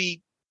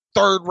maybe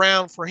third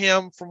round for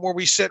him from where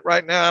we sit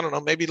right now. I don't know,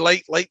 maybe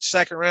late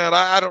second round.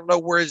 I don't know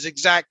where his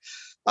exact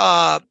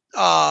draft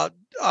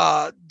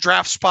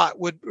spot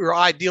or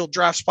ideal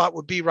draft spot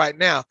would be right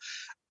now.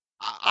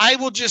 I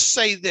will just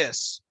say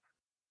this.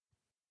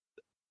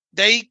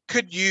 They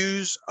could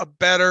use a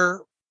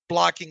better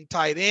blocking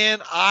tight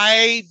end.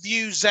 I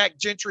view Zach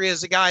Gentry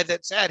as a guy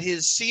that's at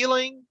his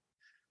ceiling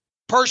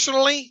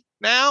personally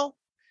now.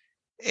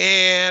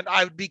 And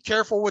I would be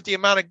careful with the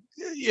amount of,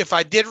 if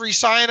I did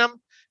re-sign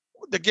him,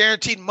 the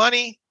guaranteed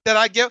money that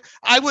I give.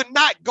 I would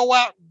not go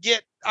out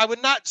and I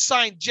would not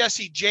sign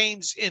Jesse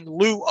James in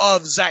lieu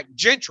of Zach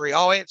Gentry.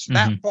 I'll answer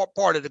that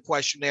part of the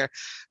question there.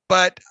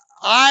 But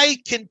I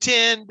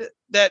contend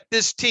that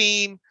this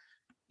team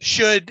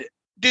should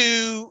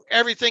do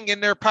everything in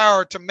their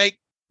power to make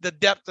the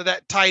depth of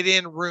that tight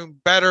end room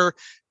better,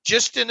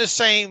 just in the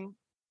same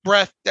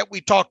breath that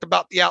we talked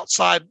about the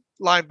outside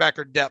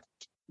linebacker depth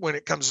when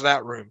it comes to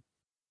that room.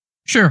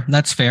 Sure,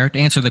 that's fair. To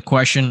answer the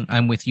question,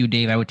 I'm with you,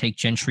 Dave. I would take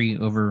Gentry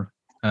over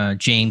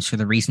James for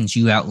the reasons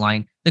you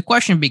outlined. The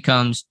question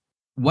becomes,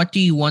 what do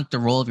you want the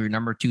role of your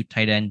number 2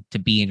 tight end to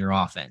be in your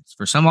offense?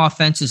 For some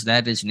offenses,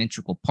 that is an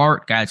integral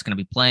part. Guy's going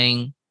to be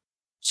playing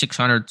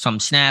 600 some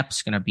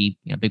snaps, going to be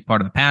a big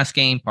part of the pass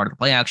game, part of the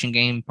play action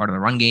game, part of the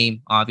run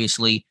game,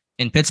 obviously.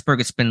 In Pittsburgh,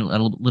 it's been a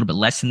little bit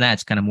less than that.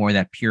 It's kind of more of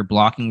that pure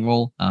blocking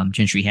role.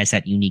 Gentry has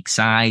that unique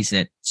size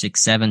at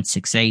 6'7",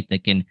 6'8",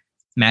 that can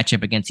match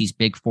up against these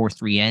big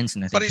 4-3 ends.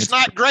 And I think but he's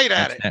not great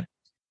at it.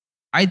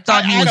 I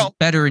thought he was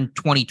better in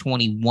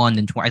 2021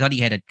 than 20. I thought he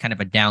had a kind of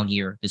a down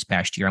year this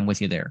past year. I'm with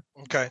you there.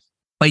 Okay.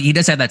 But he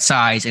does have that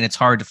size, and it's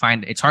hard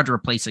to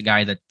replace a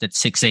guy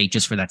that's 6'8"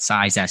 just for that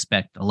size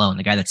aspect alone.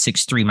 The guy that's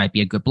 6'3" might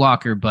be a good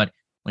blocker, but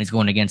when he's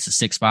going against a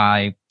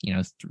 6'5",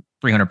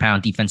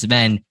 300-pound defensive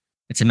end,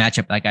 it's a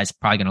matchup that guy's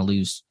probably going to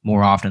lose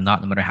more often than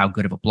not, no matter how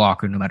good of a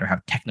blocker, no matter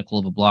how technical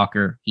of a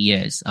blocker he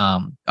is.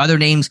 Other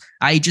names,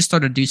 I just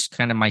started to do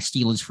kind of my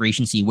Steelers free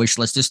agency wish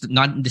list. This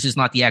is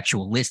not the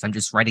actual list. I'm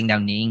just writing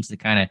down names that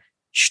kind of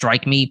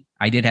strike me.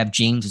 I did have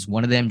James as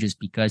one of them just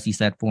because he's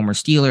that former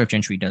Steeler. If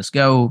Gentry does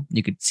go,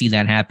 you could see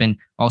that happen.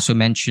 Also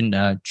mentioned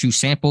Drew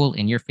Sample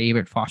and your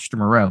favorite Foster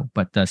Moreau,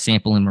 but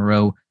Sample and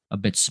Moreau a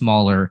bit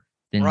smaller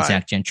than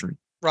Zach Gentry.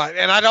 Right.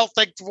 And I don't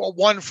think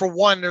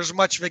 1-for-1 there's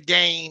much of a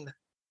gain.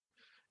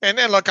 And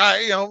then look,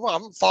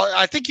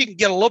 I think you can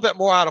get a little bit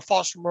more out of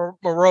Foster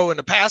Moreau in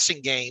the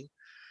passing game.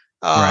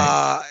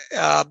 But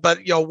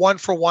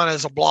 1-for-1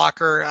 as a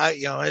blocker,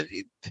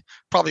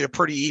 probably a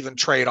pretty even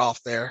trade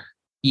off there.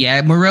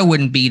 Yeah, Moreau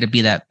wouldn't be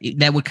that.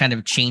 That would kind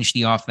of change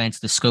the offense,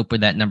 the scope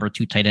of that number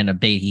 2 tight end a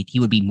bit. He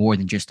would be more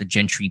than just a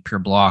Gentry pure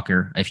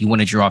blocker. If you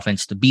wanted your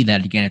offense to be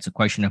that, again, it's a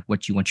question of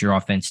what you want your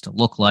offense to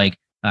look like.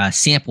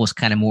 Sample is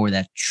kind of more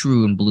that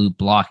true and blue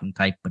blocking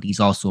type, but he's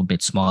also a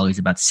bit smaller. He's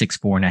about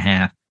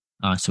 6'4.5".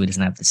 So he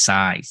doesn't have the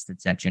size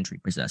that Zach Gentry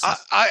possesses.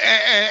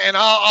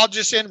 I'll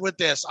just end with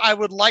this. I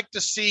would like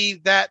to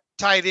see that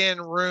tight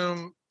end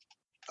room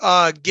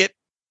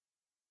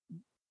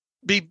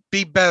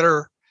be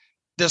better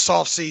this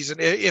offseason,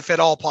 if at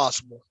all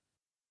possible.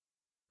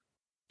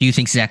 Do you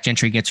think Zach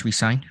Gentry gets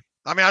re-signed?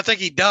 I mean, I think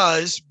he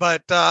does,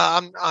 but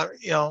I'm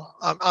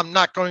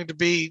not going to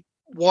be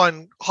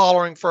one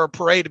hollering for a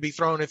parade to be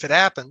thrown if it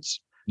happens.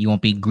 You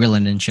won't be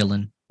grilling and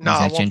chilling. No,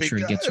 Zach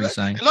Gentry gets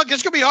re-signed. Look,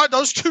 it's going to be hard.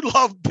 Those two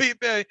love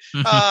people.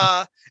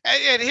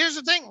 And here's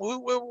the thing.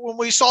 When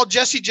we saw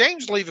Jesse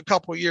James leave a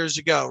couple of years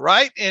ago,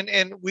 right?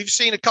 And we've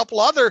seen a couple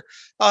other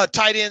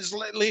tight ends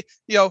lately.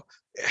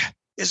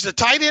 Is the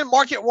tight end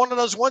market one of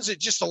those ones that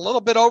just a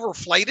little bit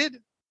overinflated?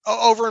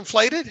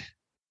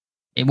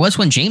 It was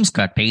when James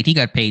got paid. He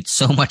got paid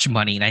so much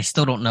money, and I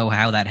still don't know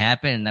how that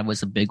happened. And that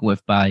was a big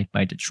whiff by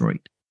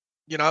Detroit.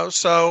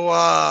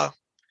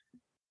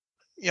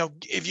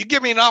 If you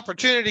give me an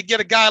opportunity to get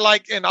a guy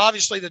and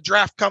obviously the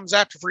draft comes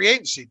after free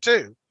agency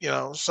too,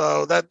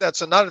 so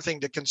that's another thing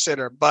to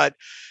consider. But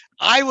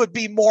I would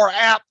be more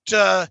apt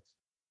to,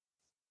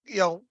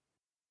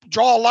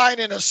 draw a line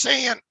in the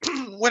sand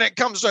when it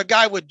comes to a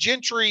guy with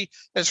Gentry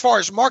as far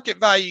as market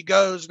value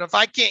goes. And if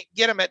I can't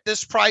get him at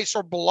this price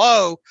or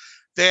below,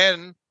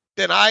 then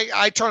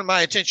I turn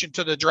my attention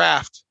to the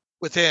draft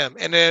with him.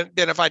 And then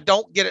if I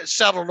don't get it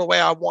settled the way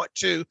I want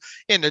to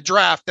in the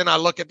draft, then I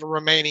look at the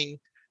remaining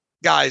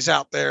guys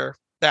out there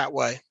that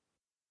way.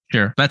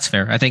 Sure, that's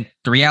fair. I think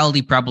the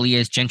reality probably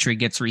is Gentry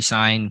gets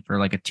re-signed for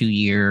like a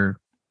 2-year,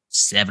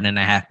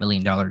 $7.5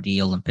 million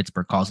deal, and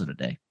Pittsburgh calls it a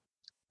day.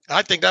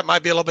 I think that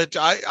might be a little bit.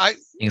 I think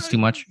it's too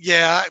much.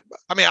 Yeah,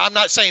 I mean, I'm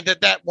not saying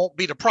that won't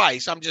be the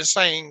price. I'm just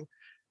saying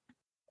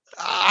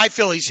I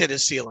feel he's hit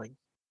his ceiling.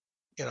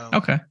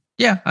 Okay.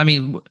 Yeah, I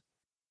mean,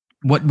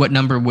 What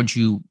number would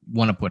you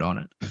want to put on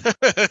it?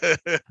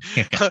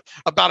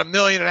 About $1.5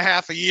 million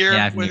a year.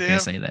 Yeah, I think you're going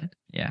to say that.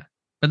 Yeah.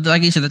 But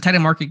like you said, the tight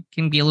end market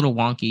can be a little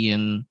wonky,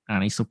 and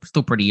he's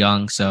still pretty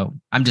young. So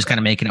I'm just kind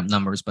of making up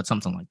numbers, but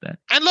something like that.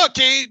 And look,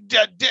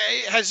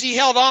 has he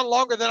held on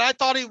longer than I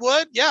thought he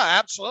would? Yeah,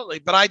 absolutely.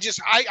 But I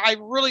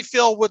really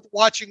feel with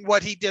watching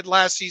what he did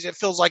last season, it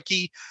feels like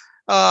it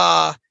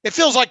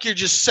feels like you're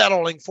just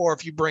settling for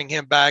if you bring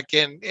him back,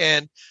 and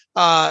in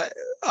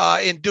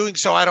doing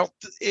so,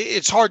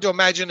 it's hard to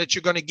imagine that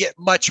you're going to get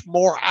much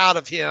more out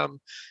of him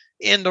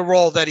in the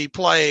role that he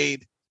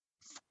played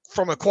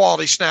from a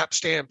quality snap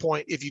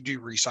standpoint if you do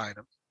re-sign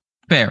him.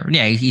 Fair.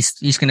 Yeah, he's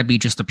going to be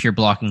just a pure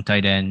blocking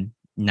tight end.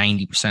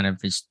 90%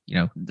 of his,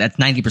 that's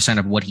 90%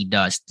 of what he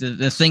does.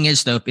 The thing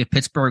is, though, if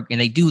Pittsburgh,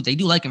 and they do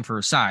like him for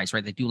his size,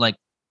 right? They do like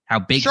how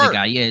big the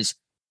guy is.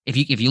 If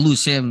you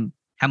lose him,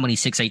 how many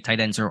 6'8"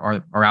 tight ends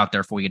are out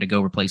there for you to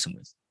go replace him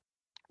with?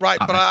 Right,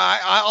 but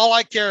all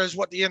I care is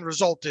what the end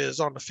result is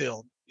on the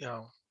field.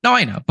 No,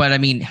 I know. But I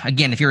mean,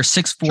 again, if you're a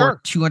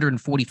 6'4",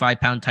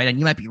 245-pound tight end,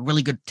 you might be a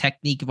really good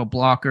technique of a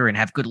blocker and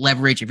have good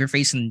leverage. If you're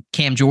facing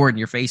Cam Jordan,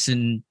 you're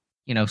facing,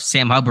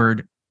 Sam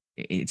Hubbard,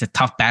 it's a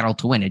tough battle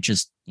to win. It's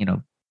just,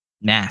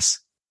 mass.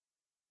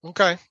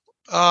 Okay.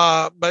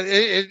 But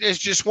it's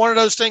just one of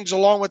those things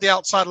along with the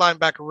outside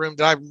linebacker room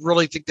that I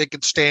really think they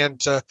could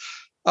stand to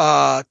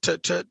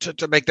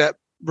make that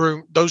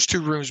room, those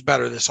two rooms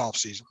better this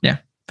offseason. Yeah,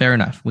 fair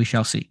enough. We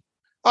shall see.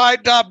 All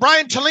right,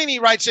 Brian Tellini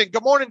writes in,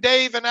 good morning,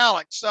 Dave and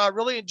Alex.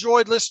 Really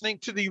enjoyed listening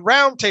to the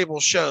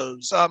roundtable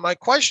shows. My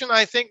question,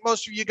 I think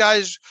most of you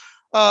guys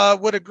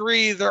would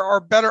agree there are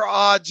better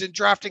odds in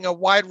drafting a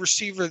wide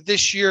receiver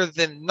this year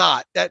than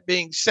not. That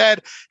being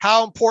said,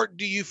 how important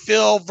do you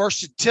feel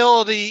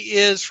versatility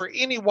is for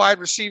any wide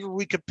receiver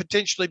we could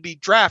potentially be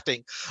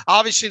drafting?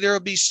 Obviously, there will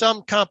be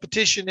some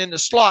competition in the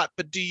slot,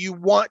 but do you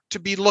want to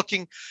be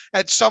looking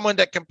at someone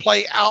that can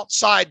play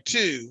outside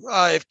too?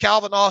 If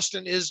Calvin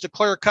Austin is the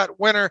clear-cut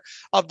winner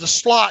of the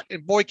slot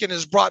and Boykin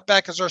is brought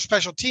back as our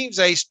special teams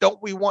ace,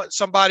 don't we want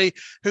somebody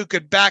who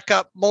could back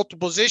up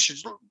multiple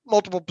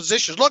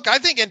positions? Look, I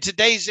think in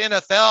today's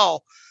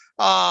NFL,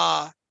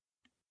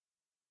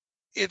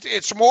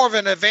 it's more of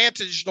an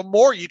advantage the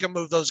more you can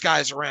move those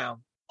guys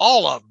around,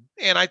 all of them.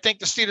 And I think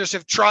the Steelers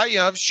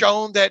have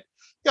shown that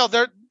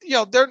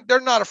they're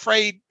not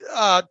afraid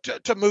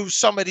to move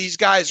some of these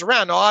guys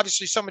around. Now,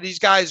 obviously, some of these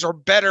guys are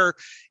better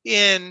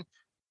in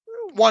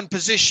one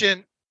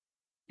position,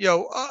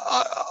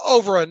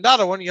 over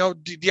another one.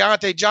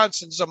 Deontay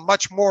Johnson's a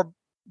much more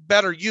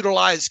better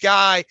utilized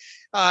guy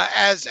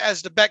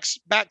as the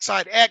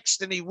backside X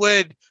than he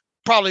would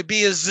probably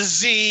be as the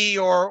Z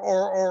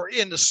or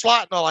in the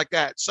slot and all like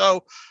that.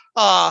 So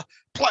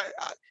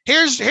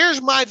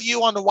here's my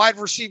view on the wide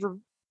receiver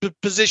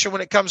position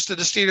when it comes to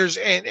the Steelers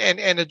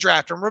and the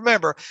draft. And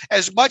remember,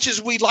 as much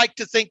as we like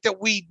to think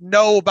that we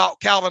know about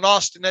Calvin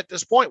Austin at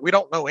this point, we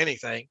don't know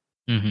anything.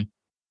 Mm-hmm.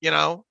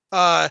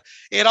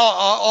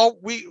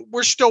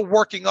 We're still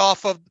working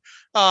off of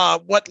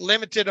what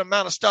limited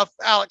amount of stuff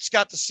Alex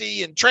got to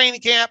see in training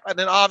camp, and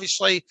then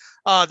obviously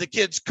the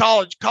kids'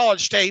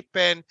 college tape.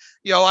 And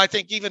I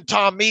think even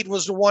Tom Mead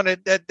was the one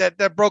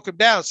that broke him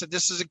down. Said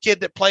this is a kid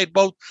that played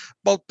both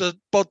the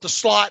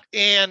slot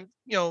and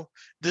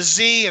the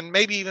Z, and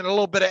maybe even a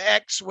little bit of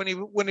X when he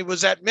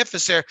was at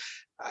Memphis there.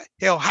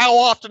 How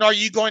often are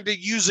you going to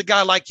use a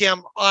guy like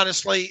him,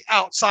 honestly,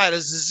 outside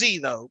as the Z,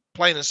 though,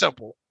 plain and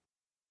simple?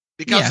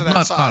 Because of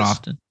that size. Not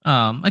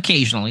often.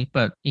 Occasionally,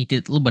 but he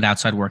did a little bit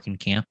outside work in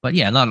camp. But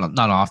yeah, not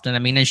often. I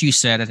mean, as you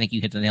said, I think you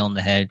hit the nail on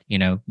the head.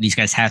 These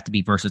guys have to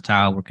be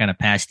versatile. We're kind of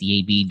past the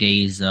AB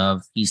days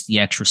of he's the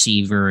X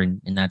receiver, and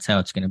that's how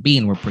it's going to be.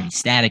 And we're pretty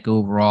static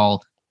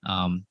overall.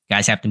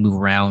 Guys have to move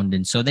around.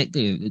 And so they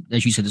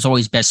as you said, there's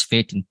always best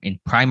fit in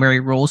primary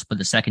roles, but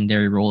the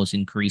secondary roles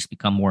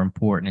become more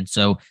important. And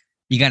so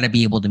you got to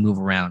be able to move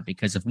around,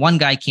 because if one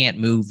guy can't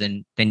move,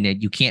 then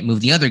you can't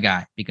move the other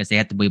guy, because they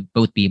have to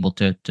both be able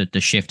to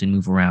shift and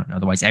move around.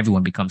 Otherwise,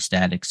 everyone becomes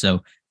static.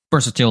 So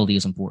versatility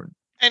is important.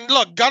 And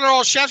look, Gunnar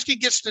Olszewski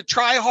gets the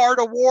Try Hard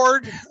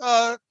Award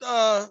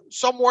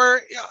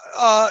somewhere.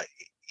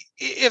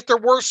 If there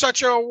were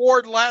such an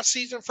award last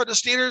season for the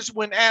Steelers,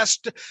 when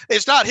asked,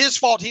 it's not his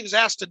fault. He was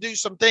asked to do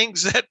some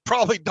things that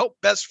probably don't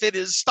best fit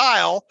his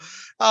style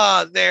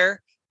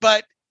there.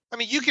 But I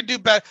mean, you can do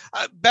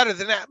better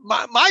than that.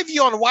 My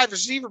view on the wide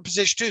receiver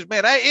position too is,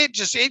 man,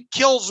 it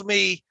kills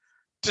me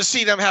to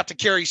see them have to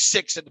carry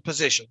 6 at the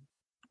position.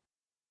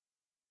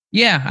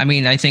 Yeah, I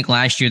mean, I think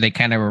last year they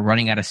kind of were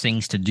running out of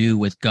things to do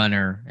with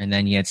Gunnar, and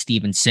then you had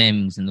Steven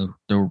Sims, and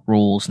the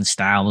roles and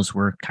styles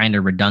were kind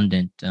of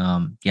redundant.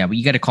 But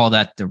you got to call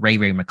that the Ray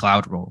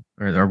McLeod role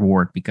or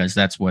award, because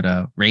that's what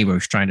Ray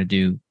was trying to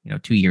do,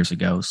 2 years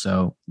ago.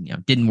 So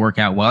didn't work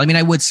out well. I mean,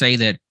 I would say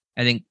that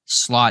I think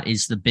slot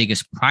is the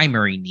biggest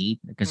primary need,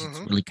 because it's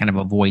really kind of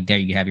a void there.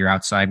 You have your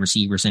outside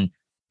receivers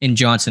in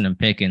Johnson and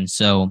Pickens.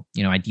 So,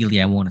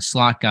 ideally I want a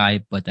slot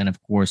guy, but then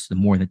of course, the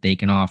more that they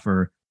can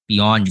offer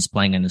beyond just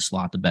playing in the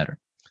slot, the better.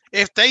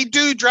 If they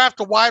do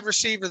draft a wide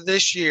receiver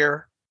this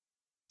year,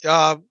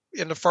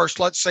 in the first,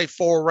 let's say,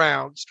 4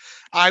 rounds.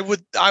 I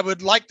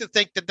would like to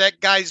think that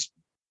guy's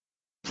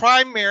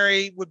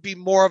primary would be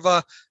more of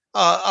a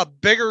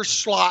bigger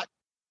slot,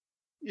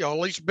 at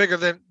least bigger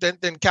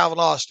than Calvin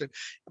Austin.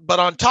 But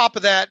on top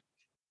of that,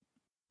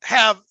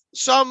 have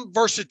some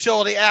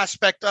versatility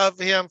aspect of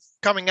him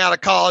coming out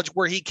of college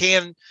where he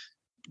can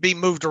be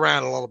moved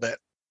around a little bit.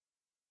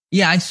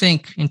 Yeah, I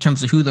think in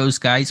terms of who those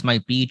guys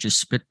might be,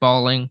 just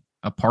spitballing,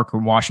 a Parker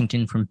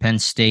Washington from Penn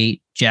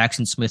State,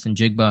 Jackson Smith and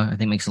Jigba, I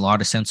think makes a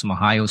lot of sense from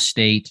Ohio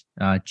State.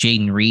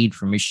 Jaden Reed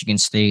from Michigan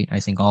State,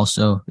 I think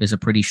also is a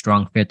pretty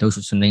strong fit. Those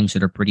are some names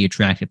that are pretty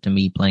attractive to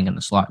me playing in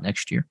the slot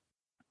next year.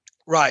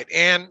 Right.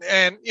 And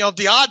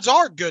the odds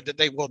are good that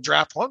they will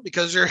draft one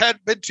because there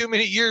had been too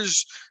many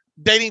years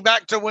dating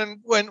back to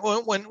when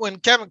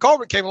Kevin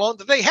Colbert came along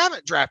that they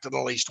haven't drafted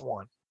at least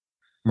one.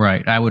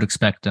 Right. I would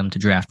expect them to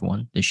draft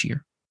one this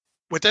year.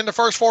 Within the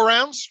first 4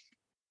 rounds?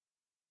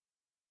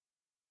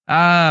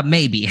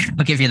 Maybe.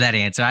 I'll give you that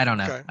answer. I don't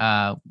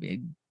know.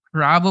 Okay.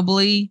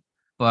 Probably,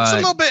 but it's a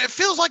little bit. It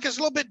feels like it's a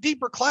little bit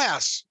deeper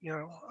class.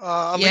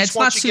 At least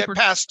once you get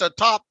past the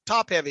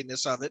top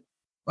heaviness of it.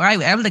 Well, I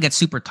don't think it's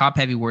super top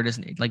heavy where it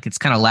isn't. Like it's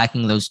kind of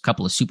lacking those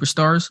couple of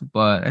superstars,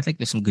 but I think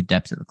there's some good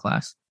depth to the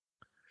class.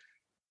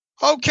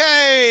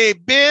 Okay,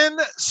 Ben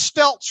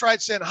Steltz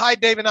writes in, hi,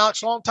 Dave and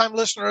Alex, longtime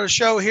listener of the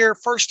show here,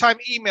 first time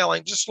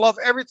emailing. Just love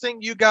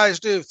everything you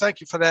guys do.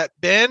 Thank you for that,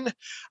 Ben.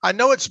 I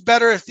know it's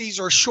better if these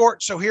are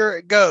short, so here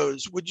it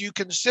goes. Would you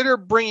consider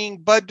bringing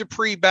Bud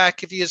Dupree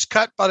back if he is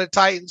cut by the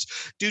Titans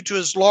due to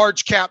his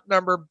large cap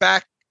number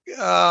back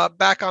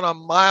on a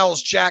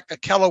Miles Jack,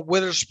 Ahkello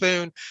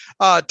Witherspoon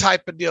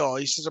type of deal?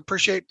 He says,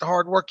 appreciate the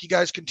hard work you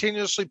guys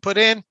continuously put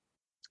in.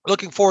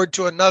 Looking forward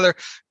to another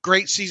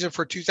great season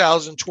for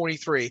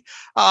 2023.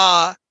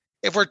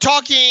 If we're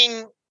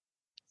talking,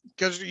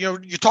 because you're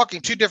talking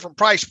 2 different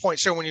price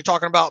points here when you're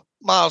talking about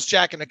Miles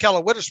Jack and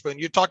Ahkello Witherspoon.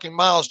 You're talking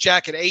Miles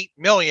Jack at $8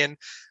 million.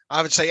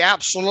 I would say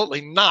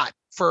absolutely not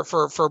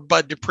for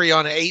Bud Dupree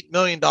on an $8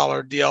 million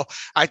deal.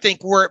 I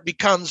think where it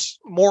becomes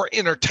more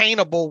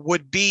entertainable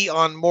would be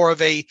on more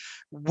of a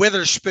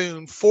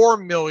Witherspoon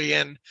 $4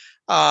 million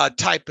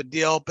type of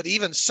deal. But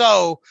even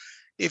so,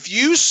 if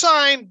you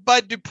sign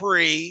Bud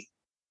Dupree,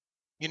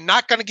 you're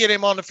not going to get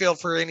him on the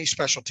field for any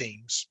special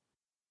teams.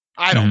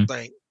 I don't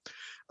think.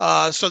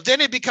 So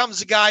then it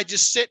becomes a guy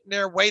just sitting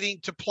there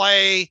waiting to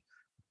play,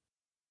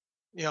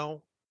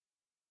 12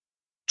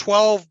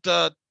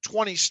 to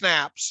 20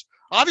 snaps.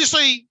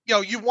 Obviously,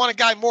 you want a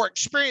guy more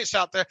experienced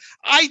out there.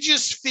 I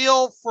just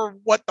feel for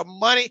what the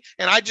money,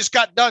 and I just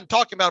got done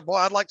talking about, boy,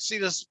 I'd like to see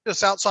this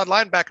outside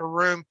linebacker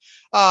room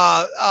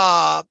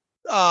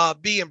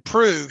be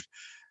improved.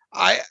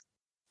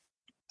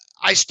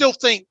 I still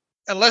think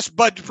unless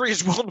Bud Dupree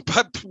is willing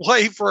to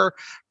play for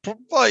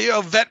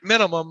vet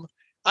minimum,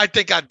 I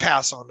think I'd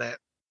pass on that.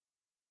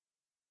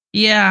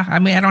 Yeah, I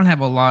mean, I don't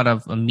have a lot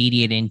of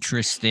immediate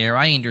interest there.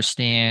 I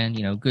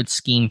understand, good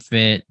scheme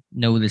fit,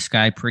 know this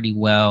guy pretty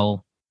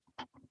well.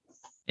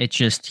 It's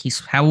just,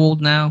 he's how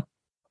old now?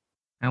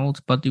 How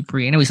old's Bud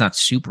Dupree? I know he's not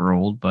super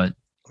old, but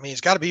I mean,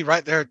 he's got to be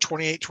right there at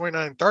 28,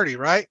 29, 30,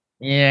 right?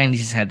 Yeah, and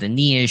he's just had the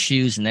knee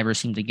issues and never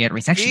seemed to get.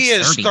 He's actually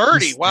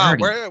 30. He's wow.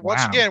 30.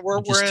 Once again, we're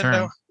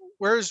in.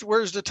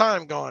 Where's the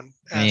time gone?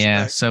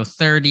 Yeah, so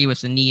 30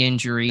 with the knee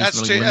injuries.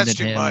 That's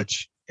too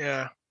much.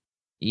 Yeah.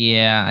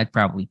 Yeah, I'd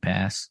probably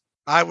pass.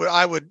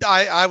 I would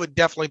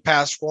definitely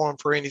pass for him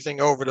for anything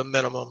over the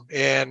minimum.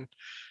 And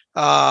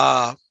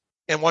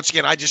once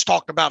again, I just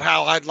talked about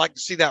how I'd like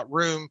to see that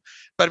room.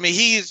 But I mean,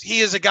 he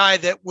is a guy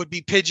that would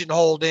be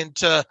pigeonholed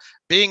into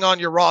being on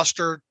your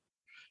roster.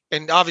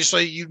 And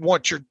obviously you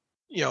want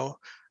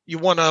you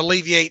want to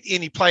alleviate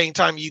any playing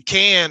time you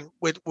can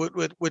with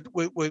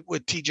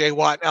TJ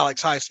Watt and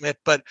Alex Highsmith,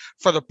 but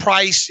for the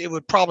price it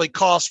would probably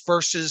cost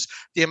versus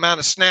the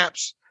amount of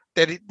snaps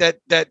that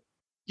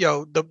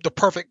the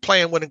perfect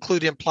plan would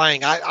include him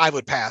playing, I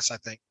would pass, I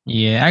think.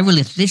 Yeah,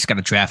 they just got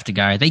to draft a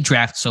guy. They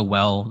draft so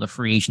well. The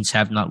free agents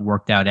have not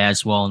worked out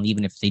as well. And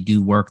even if they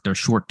do work, they're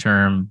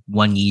short-term,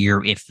 1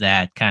 year, if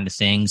that kind of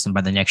things. And by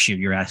the next year,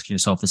 you're asking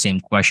yourself the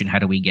same question. How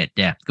do we get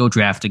depth? Go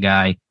draft a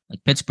guy.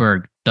 Like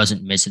Pittsburgh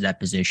doesn't miss at that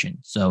position.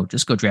 So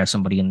just go draft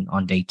somebody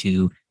on day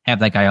 2, have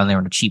that guy on there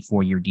on a cheap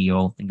 4-year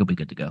deal, and you'll be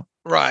good to go.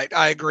 Right.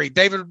 I agree.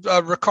 David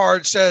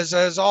Ricard says,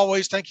 as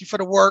always, thank you for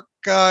the work.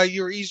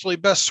 You're easily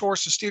best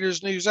source of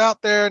Steelers news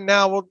out there.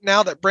 Now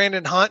that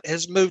Brandon Hunt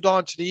has moved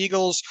on to the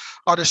Eagles,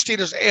 are the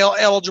Steelers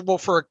eligible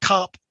for a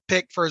comp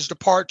pick for his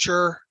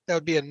departure? That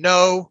would be a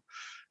no.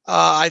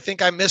 I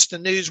think I missed the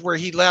news where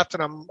he left,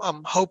 and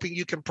I'm hoping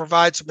you can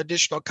provide some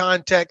additional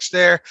context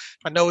there.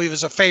 I know he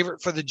was a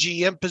favorite for the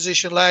GM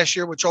position last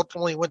year, which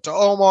ultimately went to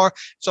Omar.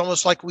 It's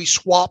almost like we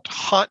swapped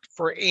Hunt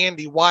for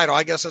Andy Weidl.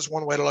 I guess that's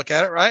one way to look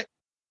at it, right?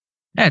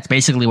 Yeah, it's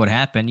basically what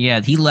happened.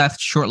 Yeah, he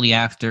left shortly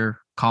after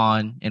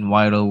Khan and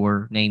Weidl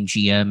were named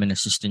GM and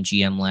assistant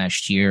GM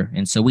last year,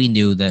 and so we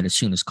knew that as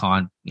soon as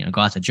Khan,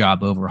 got the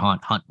job over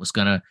Hunt was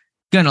gonna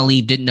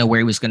leave. Didn't know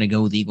where he was gonna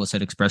go. The Eagles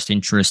had expressed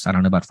interest, I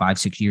don't know, about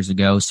 5-6 years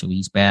ago. So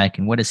he's back.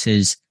 And what is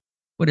his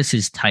what is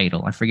his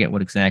title? I forget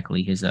what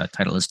exactly his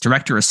title is.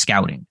 Director of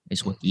Scouting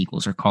is what the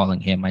Eagles are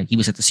calling him. He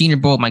was at the Senior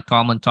Bowl. Mike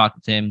Tomlin talked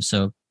with him,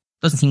 so it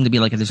doesn't seem to be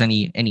like there's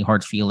any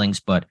hard feelings.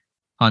 But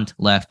Hunt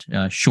left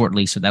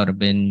shortly, so that would have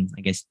been,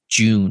 I guess,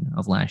 June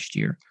of last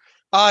year.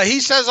 He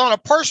says, on a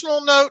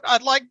personal note,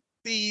 I'd like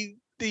the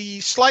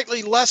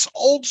slightly less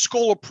old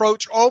school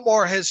approach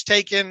Omar has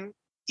taken,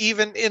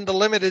 even in the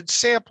limited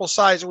sample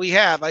size we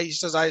have. He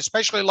says, I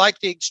especially like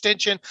the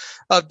extension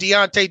of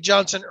Deontay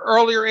Johnson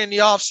earlier in the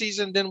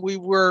offseason than we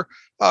were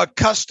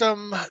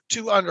accustomed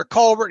to under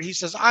Colbert. He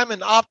says, I'm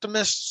an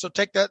optimist, so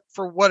take that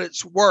for what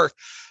it's worth.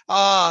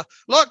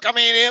 Look, I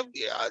mean,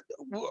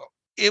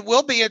 it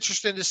will be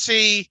interesting to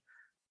see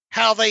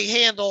how they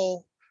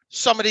handle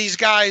some of these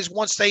guys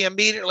once they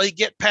immediately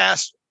get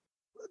past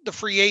the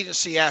free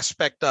agency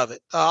aspect of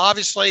it.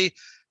 Obviously,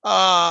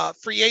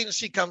 free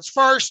agency comes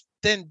first,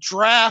 then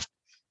draft,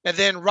 and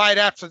then right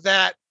after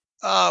that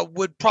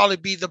would probably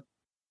be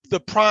the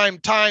prime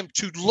time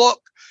to look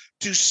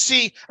to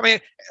see. I mean,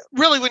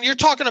 really, when you're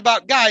talking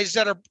about guys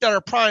that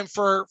are prime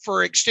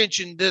for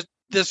extension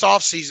this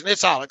offseason,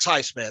 it's Alex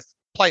Highsmith,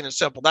 plain and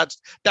simple. That's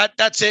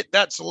it.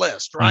 That's the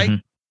list, right? Mm-hmm.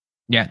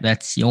 Yeah,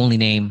 that's the only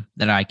name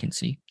that I can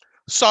see.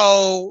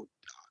 So,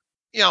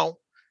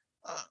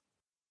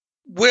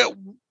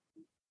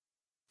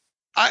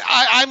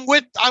 I'm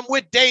with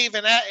Dave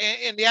in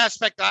the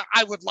aspect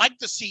I would like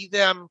to see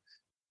them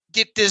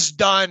get this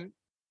done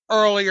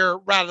earlier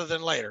rather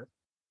than later.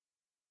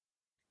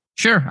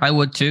 Sure, I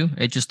would too.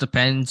 It just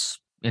depends.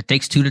 It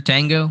takes two to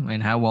tango,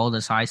 and how well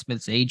does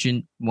Highsmith's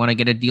agent want to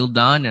get a deal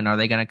done, and are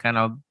they going to kind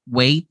of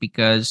wait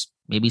because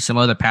maybe some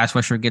other pass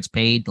rusher gets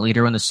paid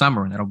later in the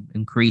summer, and that'll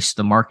increase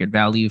the market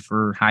value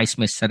for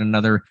Highsmith, set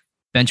another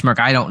benchmark?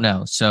 I don't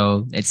know.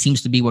 So it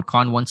seems to be what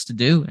Con wants to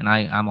do, and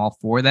I'm all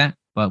for that,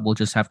 but we'll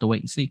just have to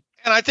wait and see.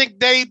 And I think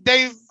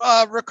Dave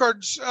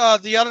records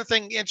the other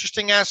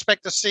interesting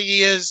aspect to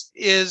see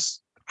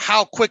is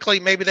how quickly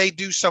maybe they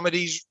do some of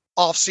these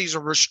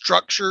offseason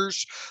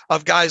restructures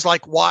of guys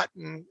like Watt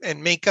and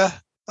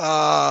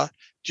Minkah,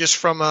 just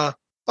from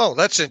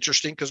that's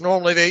interesting, because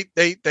normally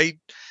they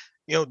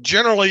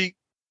generally,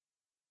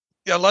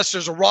 unless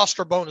there's a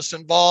roster bonus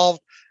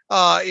involved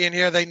in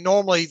here,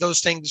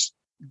 those things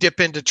dip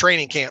into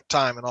training camp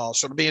time and all.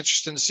 So it'll be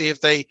interesting to see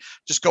if they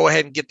just go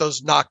ahead and get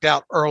those knocked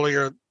out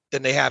earlier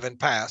than they have in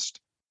past.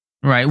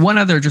 Right. One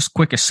other just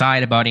quick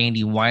aside about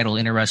Andy Weidl,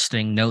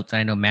 interesting note that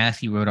I know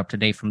Matthew wrote up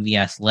today from The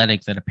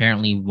Athletic, that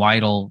apparently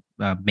Weidl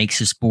makes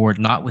his board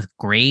not with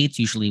grades.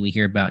 Usually we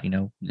hear about,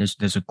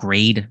 there's a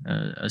grade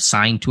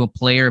assigned to a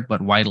player,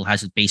 but Weidl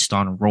has it based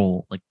on a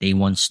role, like day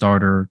one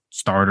starter,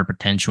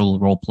 potential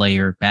role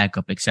player,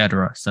 backup,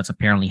 etc. So that's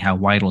apparently how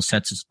Weidl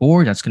sets his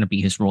board. That's going to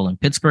be his role in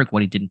Pittsburgh,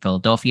 what he did in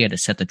Philadelphia to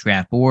set the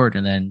draft board.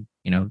 And then,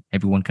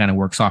 everyone kind of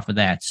works off of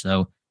that.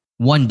 So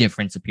one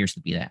difference appears to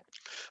be that.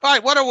 All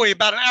right, what are we,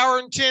 about an hour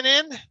and 10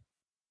 in?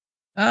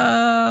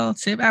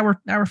 Let's say about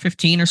hour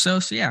 15 or so.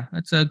 So yeah,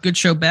 that's a good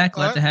show back.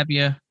 Glad to have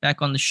you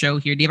back on the show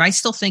here, Dave. I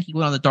still think you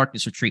went on the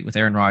darkness retreat with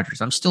Aaron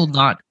Rodgers. I'm still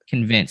not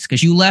convinced,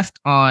 because you left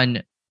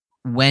on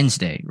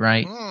Wednesday,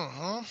 right?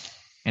 Mm-hmm.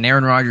 And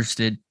Aaron Rodgers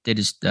did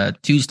his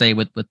Tuesday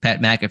with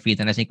Pat McAfee,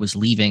 then I think was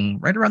leaving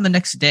right around the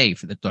next day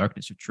for the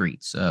darkness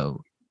retreat.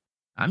 So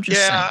I'm just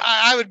saying.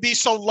 I would be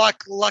so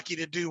lucky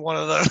to do one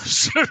of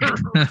those.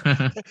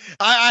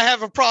 I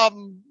have a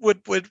problem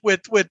with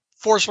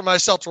forcing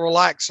myself to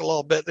relax a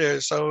little bit there.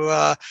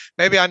 So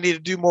maybe I need to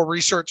do more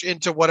research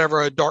into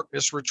whatever a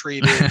darkness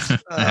retreat is.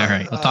 All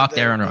right. We'll talk to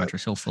Aaron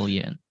Rodgers. He'll fill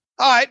you in.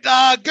 All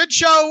right. Good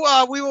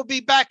show. We will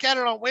be back at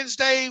it on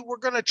Wednesday. We're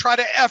going to try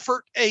to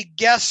effort a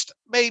guest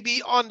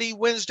maybe on the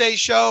Wednesday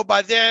show.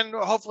 By then,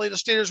 hopefully the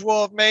Steelers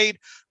will have made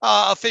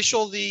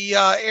official the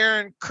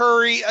Aaron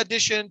Curry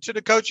addition to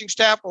the coaching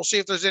staff. We'll see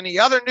if there's any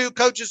other new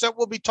coaches that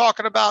we'll be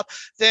talking about.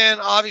 Then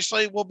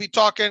obviously we'll be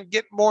getting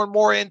more and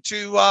more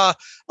into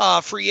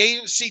free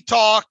agency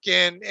talk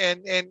and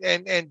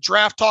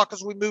draft talk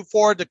as we move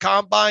forward. The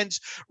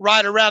combine's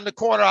right around the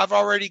corner. I've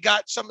already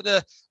got some of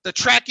the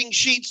tracking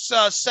sheets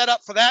set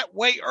up for that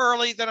way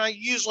early than I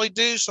usually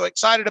do. So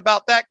excited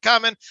about that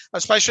coming,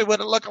 especially with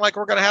it looking like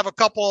we're going to have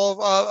a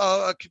couple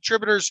of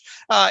contributors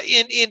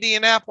in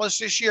Indianapolis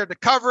this year to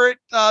cover it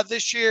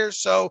this year.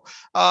 So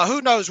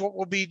who knows what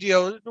will be.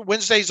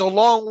 Wednesday's a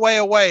long way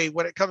away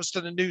when it comes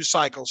to the news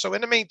cycle. So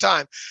in the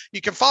meantime,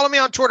 you can follow me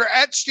on Twitter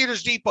at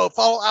Steelers Depot.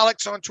 Follow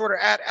Alex on Twitter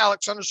at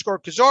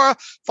Alex_Kozora.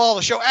 Follow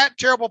the show at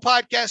Terrible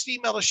Podcast.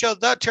 Email the show,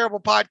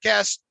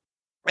 theterriblepodcast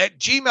at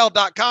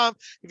gmail.com.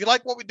 If you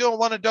like what we do and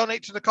want to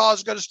donate to the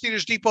cause, go to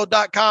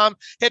SteelersDepot.com,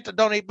 hit the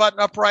donate button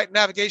upright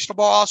navigational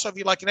bar. Also, if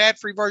you like an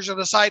ad-free version of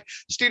the site,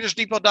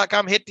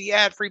 SteelersDepot.com, hit the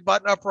ad-free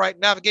button upright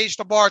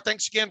navigational bar.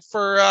 Thanks again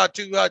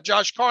to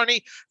Josh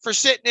Carney for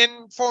sitting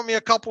in for me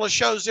a couple of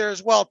shows there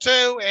as well,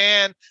 too.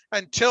 And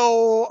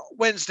until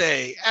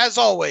Wednesday, as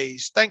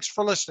always, thanks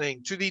for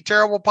listening to the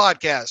Terrible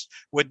Podcast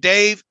with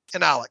Dave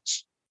and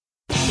Alex.